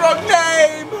said the wrong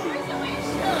name.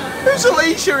 Who's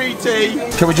Alicia,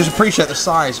 E.T.? Can we just appreciate the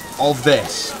size of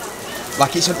this?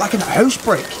 Like it's like a house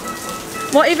brick.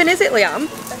 What even is it, Liam?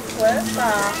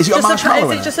 Is it got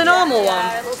marshmallow in Is it just a normal one?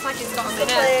 Yeah, it looks like it's got a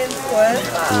minute.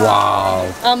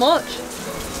 Wow. How much?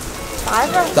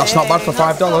 $5. That's not bad for $5.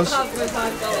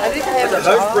 I think I have a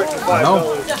house brick for $5.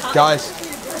 No, guys,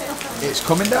 it's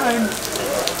coming down.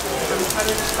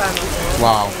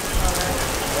 Wow.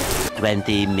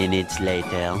 20 minutes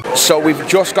later. So we've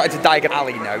just got into Diagon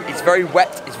Alley now. It's very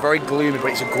wet, it's very gloomy,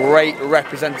 but it's a great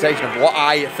representation of what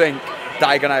I think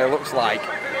Diagon Alley looks like.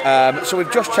 So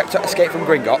we've just checked out Escape from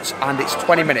Gringotts and it's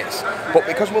 20 minutes. But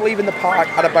because we're leaving the park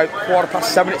at about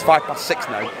 7:15, it's 6:05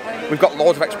 now, we've got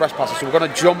loads of express passes. So we're going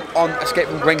to jump on Escape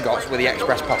from Gringotts with the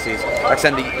express passes. Like I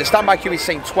said, the standby queue is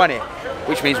saying 20,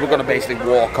 which means we're going to basically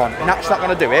walk on. Nat's not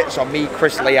going to do it, so me,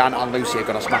 Chris, Leanne and Lucy are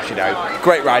going to smash it out.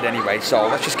 Great ride anyway, so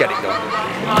let's just get it done.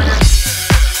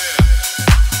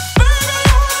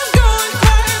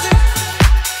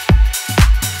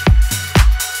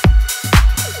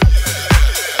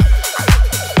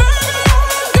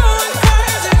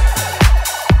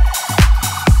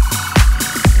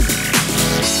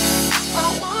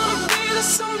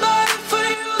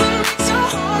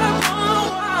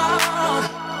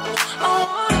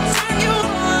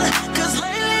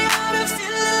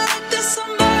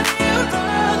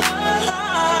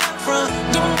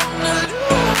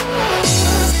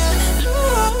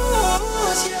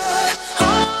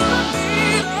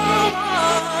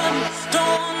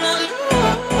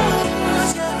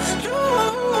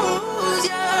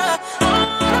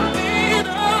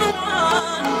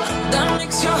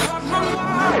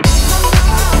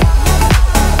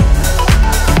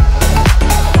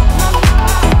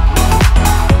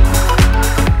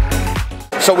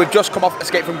 So we've just come off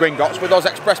Escape from Gringotts with those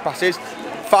express passes.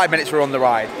 5 minutes we're on the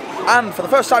ride. And for the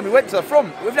first time we went to the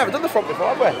front. We've never done the front before,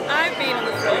 have we? I've been on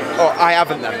the front. Oh, I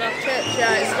haven't then.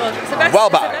 Yeah, it's good. It's the best. Well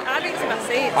better. I think it's the best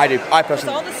seat. I do, I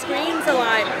personally. All the screens are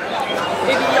like,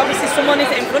 obviously someone is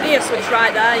in front of you, so it's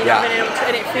right there. You're having it,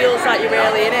 and it feels like you're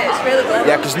really in it. It's really good.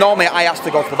 Yeah, because normally I have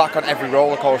to go to the back on every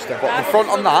roller coaster, but the front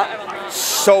on that,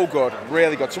 so good,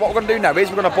 really good. So what we're going to do now is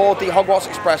we're going to board the Hogwarts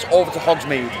Express over to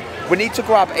Hogsmeade. We need to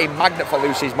grab a magnet for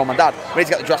Lucy's mum and dad. We need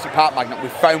to get the Jurassic Park magnet. We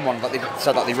found one that they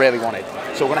said that they really wanted.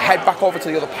 So we're going to head back over to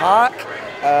the other park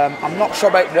I'm not sure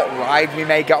about what ride we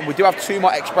may get on. We do have 2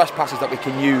 more express passes that we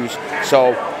can use,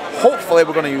 so hopefully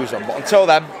we're going to use them. But until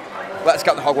then, let's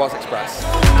get the Hogwarts Express.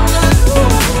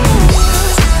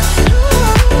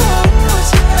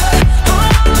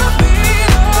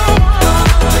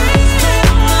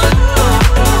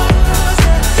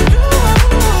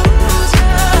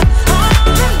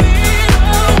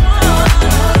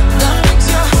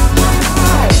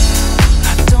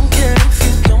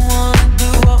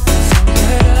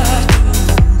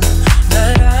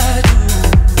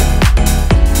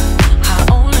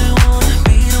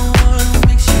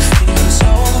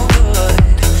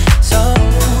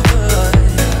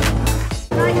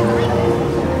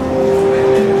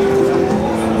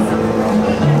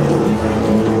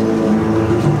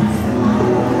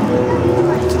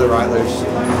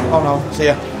 Oh no, see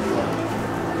ya.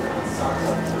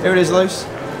 Here it is, Luce. Go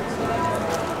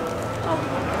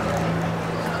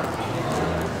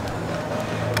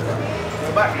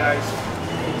back, guys.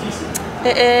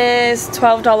 It is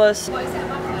 $12.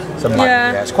 It's a magnet,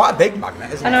 yeah. It's quite a big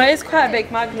magnet, isn't it? I know, it is quite a big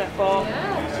magnet, but...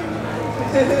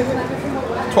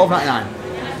 $12.99.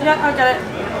 Yeah, I'll get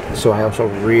it. So I also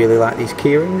really like these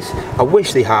keyrings. I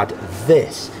wish they had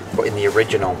this, but in the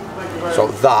original. So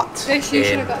that. This you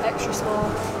should have got extra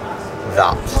small.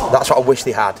 That's what I wish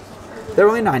they had. They're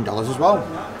only $9 as well.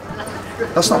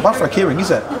 That's not bad for a keyring,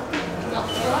 is it?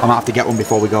 I might have to get one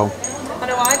before we go. I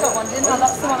know I got one, didn't I?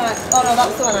 That's the one I... Oh no,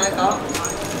 that's the one I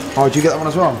got. Oh, did you get that one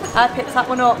as well? I picked that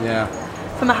one up. Yeah.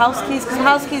 For my house keys, because my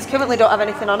house keys currently don't have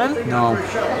anything on them. No.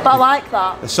 But I like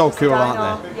that. They're so cool,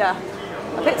 aren't they? Yeah.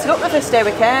 I picked it up the first day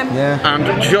we came. Yeah.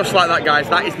 And just like that, guys,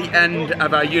 that is the end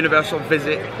of our Universal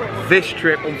visit this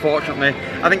trip, unfortunately.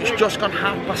 I think it's just gone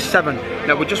 7:30.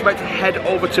 Now, we're just about to head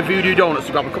over to Voodoo Donuts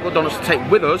to grab a couple of donuts to take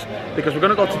with us, because we're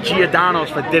going to go to Giordano's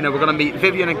for dinner. We're going to meet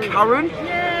Vivian and Karen,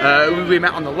 who we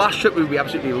met on the last trip, who we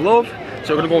absolutely love.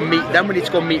 So we're going to go meet them. We need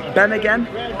to go meet Ben again.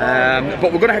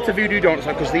 But we're going to head to Voodoo Donuts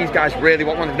because these guys really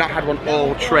want one. They've not had one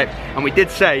all trip. And we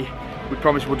did say we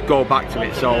promised we'd go back to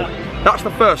it. So that's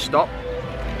the first stop.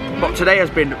 But today has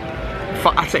been, it's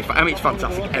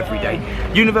fantastic every day.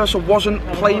 Universal wasn't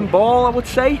playing ball, I would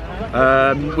say.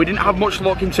 We didn't have much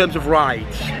luck in terms of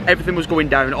rides. Everything was going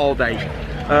down all day.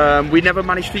 We never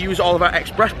managed to use all of our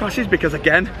express passes because,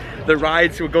 again, the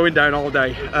rides were going down all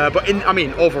day. But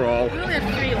overall, we only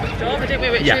had 3 left over, didn't we?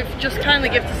 Which we've just kindly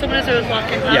give to someone who was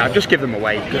lacking. Yeah, I've just give them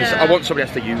away because I want somebody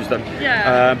else to use them.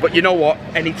 Yeah. But you know what?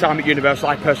 Anytime at Universal,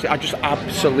 I just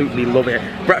absolutely love it.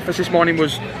 Breakfast this morning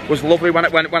was lovely when I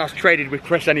was traded with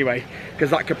Chris anyway, because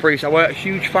that caprese I weren't a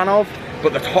huge fan of,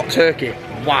 but the hot turkey,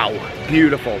 wow,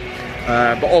 beautiful.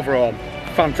 But overall,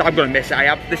 fantastic. I'm gonna miss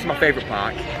it. This is my favourite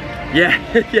park. Yeah,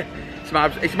 yeah.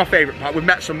 It's my favourite part. We've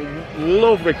met some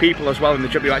lovely people as well in the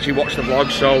trip who actually watched the vlog,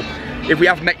 so if we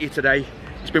have met you today,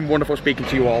 it's been wonderful speaking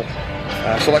to you all.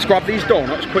 So let's grab these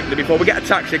donuts quickly before we get a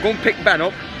taxi. Go and pick Ben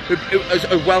up, who as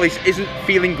well isn't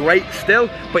feeling great still,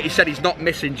 but he said he's not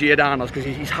missing Giordano's because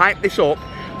he's hyped this up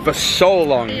for so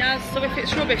long. He has, so if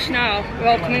it's rubbish now, we're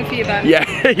all coming for you, Ben.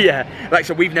 Yeah, yeah. Like,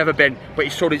 so we've never been, but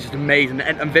he's told it's just amazing.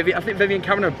 And Vivian, I think Vivian and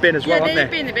Karen have been as well, haven't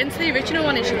they? They've been to the original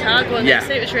one in Chicago, and they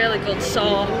say it was really good, so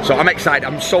I'm excited.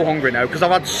 I'm so hungry now, because I've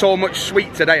had so much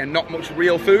sweet today and not much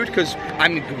real food, because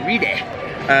I'm greedy.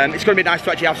 It's going to be nice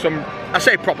to actually have some, I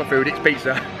say proper food, it's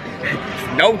pizza.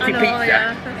 Naughty pizza.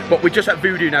 Yeah. But we're just at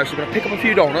Voodoo now, so we're going to pick up a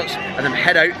few donuts and then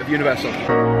head out of Universal.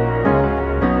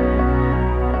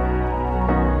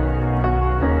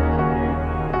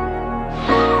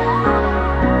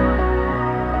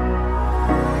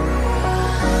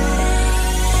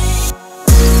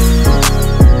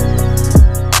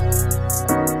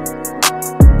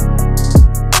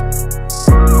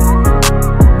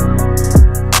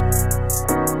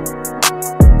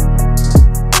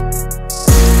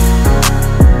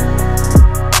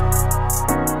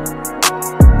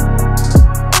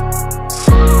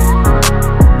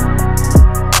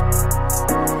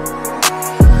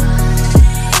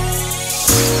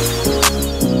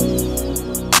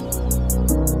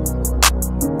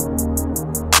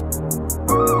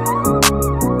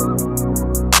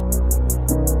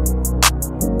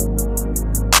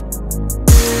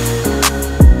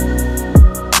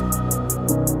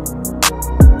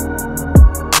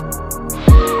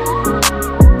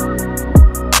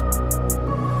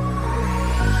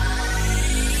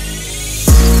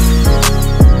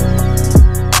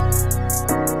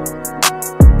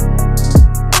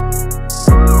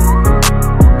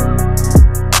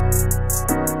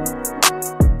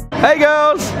 Hey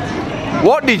girls,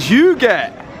 what did you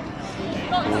get?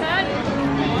 got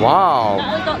 10. Wow.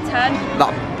 Natalie got 10.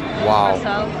 Wow.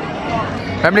 Myself.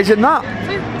 How many's in that?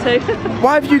 2. too.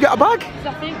 Why have you got a bag? Because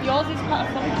I think yours is quite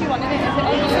a funky one, isn't it? Is it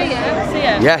on the see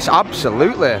it? Yes,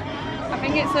 absolutely. I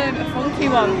think it's a funky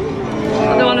one.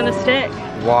 The one on the stick.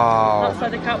 Wow. That's why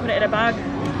they can't put it in a bag.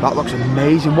 That looks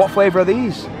amazing. What flavour are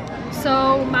these?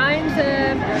 So mine's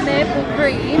maple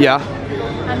cream. Yeah.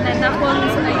 And then that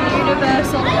one's a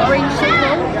universal orange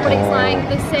single, but it's like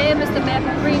the same as the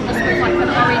maple cream, just with like an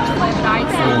orange flavoured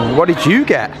icing. What did you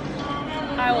get?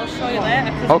 I will show you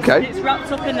later. Okay. It's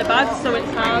wrapped up in the bag, so it's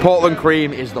hard. Portland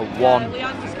cream is the one.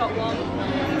 Leon just got one.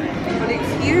 But it's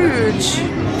huge.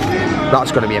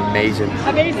 That's going to be amazing.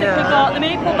 I basically got the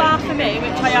maple bar for me,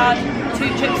 which I had 2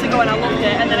 trips ago and I loved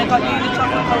it, and then I got you the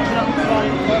chocolate coconut one.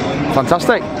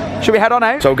 Fantastic. Should we head on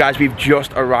out? So guys, we've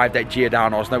just arrived at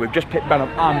Giordano's. Now we've just picked Ben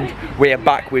up and we're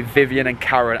back with Vivian and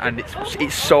Karen, and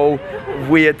it's so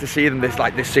weird to see them this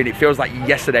soon. It feels like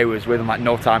yesterday we was with them, like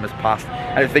no time has passed.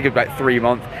 And I think it's about 3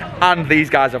 months. And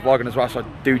these guys are vlogging as well, so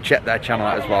do check their channel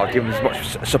out as well. Give them as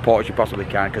much support as you possibly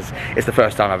can, because it's the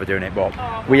first time ever doing it. But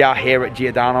we are here at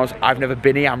Giordano's. I've never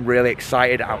been here. I'm really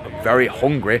excited. I'm very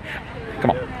hungry. Come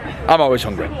on. I'm always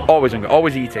hungry, always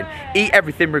eating. Eat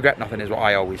everything, regret nothing is what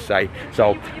I always say.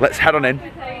 So let's head on in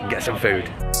and get some food.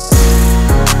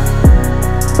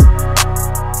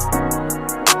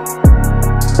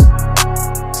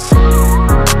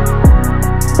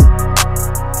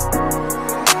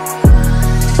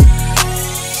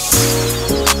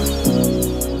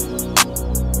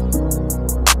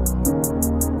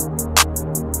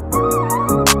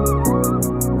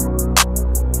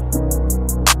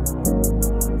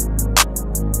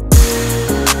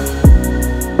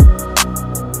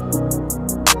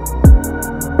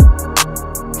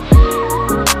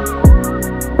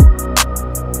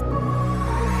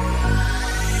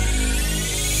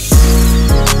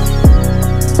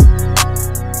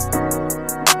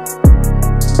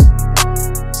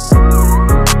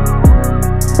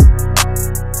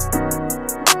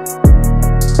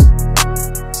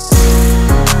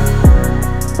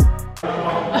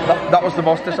 That was the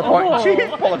most disappointing cheese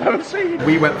pull I've ever seen.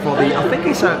 We went for the, I think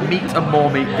it's a meat and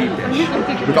more meat deep dish.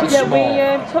 We got small. We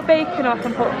took bacon off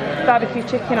and put barbecue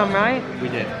chicken on, right? We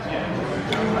did.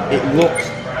 It looks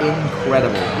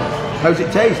incredible. How's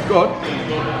it taste? Good?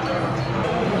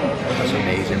 That's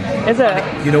amazing. Is it?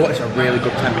 You know what? It's a really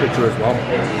good temperature as well.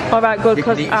 All right, good,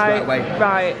 because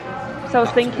right. So I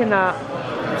was thinking that.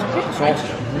 The sauce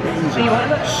is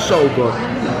amazing. So good.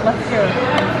 Let's go.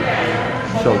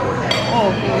 So good. Oh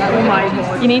my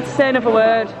God. You need to say another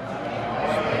word.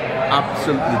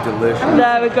 Absolutely delicious.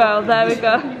 There we go, there we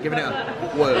go. Giving it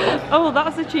a word. Oh,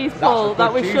 that's a cheese pull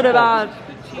that we should have had.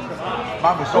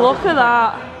 Look at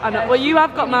that. I know. Well, you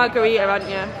have got margarita, haven't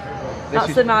you?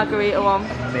 That's the margarita one.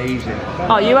 Amazing.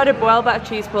 Oh, you had a well better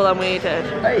cheese pull than we did.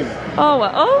 Hey. Oh,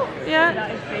 well, oh,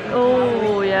 yeah.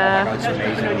 Oh, yeah. That's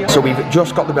amazing. So we've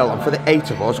just got the bill, and for the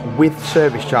 8 of us, with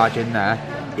service charge in there,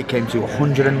 it came to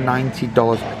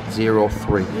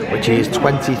 $190.03, which is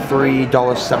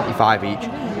 $23.75 each.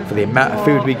 For the amount of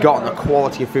food we got and the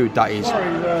quality of food, that is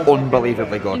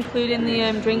unbelievably good. Including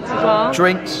the drinks as well?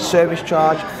 Drinks, service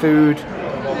charge, food,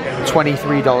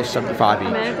 $23.75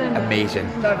 each. Amazing.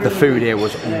 The food here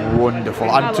was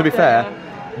wonderful. And to be fair,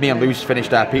 me and Luce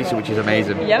finished our pizza, which is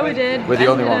amazing. Yeah, we did. We're the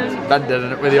only ones. Ben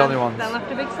didn't. We're the only ones. Ben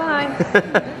left a big sign.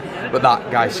 But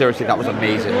that, guys, seriously, that was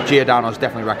amazing. Giordano's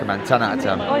definitely recommend. 10 out of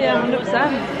 10. Oh yeah, 100%.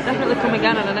 Definitely come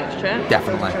again on the next trip.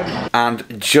 Definitely. And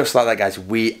just like that, guys,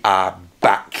 we are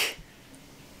back.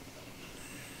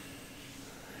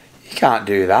 You can't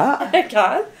do that. I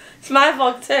can. It's my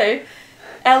vlog too.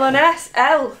 L&S.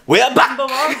 We are back.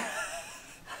 Number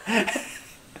 1.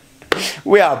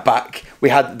 We are back. We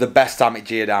had the best time at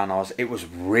Giordano's. It was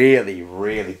really,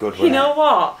 really good. You know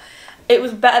what? It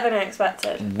was better than I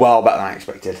expected. Well better than I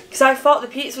expected. Because I thought the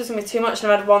pizza was going to be too much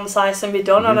and I had one slice and be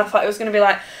done, and I thought it was going to be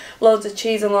like loads of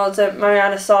cheese and loads of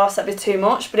Mariana sauce, that'd be too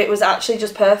much, but it was actually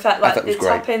just perfect. Like the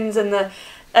toppings and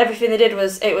everything they did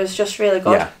was just really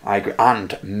good. Yeah, I agree.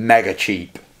 And mega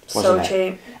cheap. So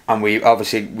cheap. And we got to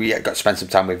spend some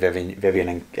time with Vivian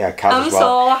and Kaz as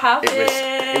well. I'm so happy.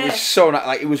 It was so nice.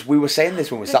 Like we were saying this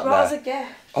when we sat there. They brought us a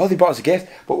gift. Oh, they brought us a gift.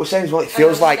 But we're saying as well, it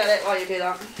feels like get it while you do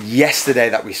that. Yesterday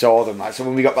that we saw them. Like, so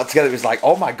when we got back together, it was like,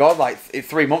 oh my God, like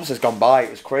 3 months has gone by.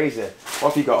 It was crazy. What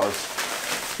have you got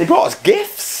us? They brought us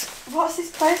gifts. What's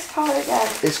this place called again?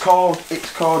 It's called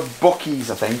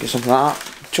Bucky's, I think, or something like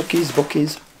that. Chucky's,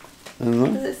 Bucky's. I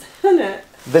don't know. Is it?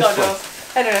 This one.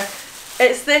 Anyway.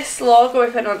 It's this logo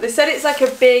we put on. They said it's like a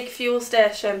big fuel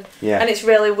station, and it's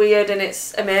really weird and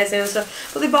it's amazing and stuff.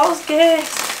 But they bought us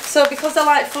gifts. So because they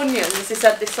like Funyuns, they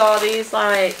said they saw these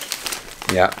like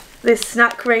these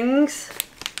snack rings.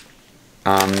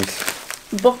 And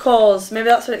Buckles, maybe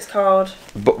that's what it's called.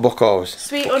 Buckles.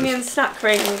 Sweet onion snack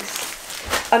rings.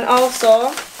 And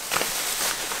also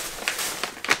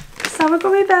sour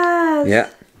gummy bears. Yeah.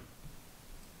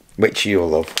 Which you'll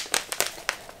love.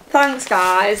 Thanks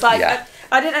guys. Like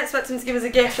I didn't expect them to give us a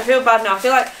gift. I feel bad now. I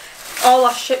feel like all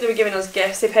last trip they were giving us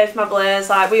gifts. They paid for my blaze.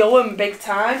 Like we owe them big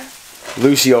time.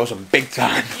 Lucy owes them big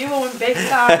time. You owe them big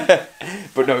time.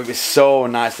 But no, it was so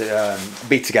nice to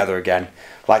be together again.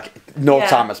 Like no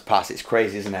time has passed. It's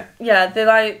crazy, isn't it? Yeah, they're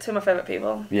like two of my favourite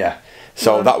people. Yeah.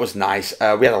 So that was nice.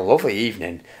 We had a lovely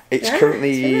evening. It's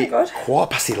currently really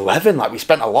 11:15. Like we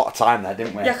spent a lot of time there,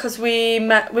 didn't we? Yeah, because we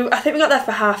met. I think we got there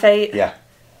for 8:30. Yeah.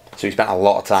 So we spent a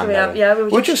lot of time there. Yeah, we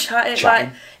were just chatting. Like,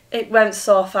 it went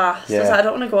so fast. Yeah. I was like, I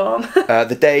don't want to go home.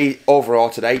 The day overall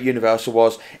today, Universal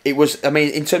was. I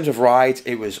mean, in terms of rides,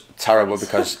 it was terrible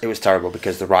because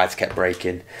the rides kept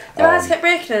breaking. The rides kept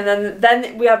breaking, and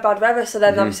then we had bad weather. So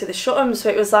then obviously they shut them. So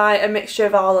it was like a mixture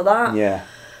of all of that. Yeah.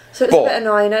 So it was a bit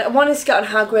annoying. I wanted to get on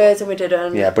Hagrid's and we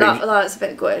didn't. Yeah, but that's a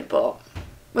bit good, but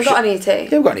we got an ET.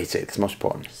 Yeah, we got an ET. That's most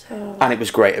important. So. And it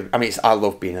was great. I mean, I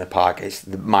love being in the park. It's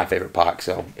my favourite park,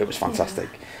 so it was fantastic.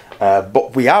 Yeah.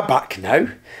 But we are back now.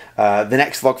 The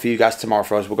next vlog for you guys tomorrow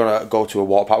for us, we're going to go to a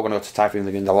water park. We're going to go to Typhoon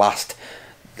Lagoon, the last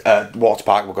water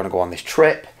park we're going to go on this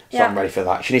trip. So I'm ready for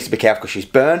that. She needs to be careful because she's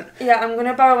burnt. Yeah, I'm going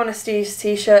to borrow one of Steve's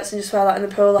t-shirts and just wear that in the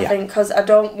pool, I think, because I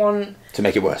don't want... to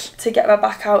make it worse. To get my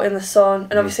back out in the sun.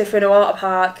 And obviously if we're in a water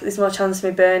park, there's more chance of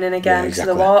me burning again to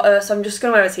the water. So I'm just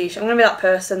going to wear a t-shirt. I'm going to be that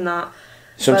person that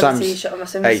wears a t-shirt on my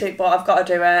swimsuit, but I've got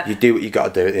to do it. You do what you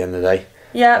got to do at the end of the day.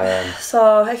 Yeah,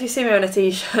 so if you see me in a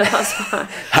t-shirt, that's why.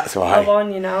 That's why. I'll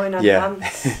warn you now in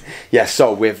advance. Yeah,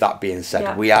 so with that being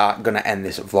said, we are going to end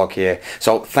this vlog here.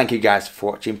 So thank you guys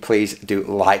for watching. Please do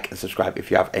like and subscribe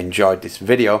if you have enjoyed this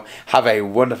video. Have a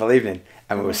wonderful evening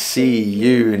and we will see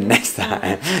you next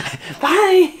time.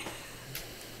 Bye!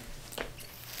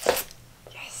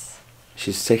 Yes.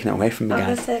 She's taking it away from me,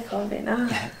 guys. I'm going to take all of it now.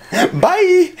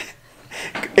 Bye!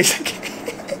 It's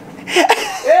okay.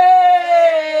 Yay!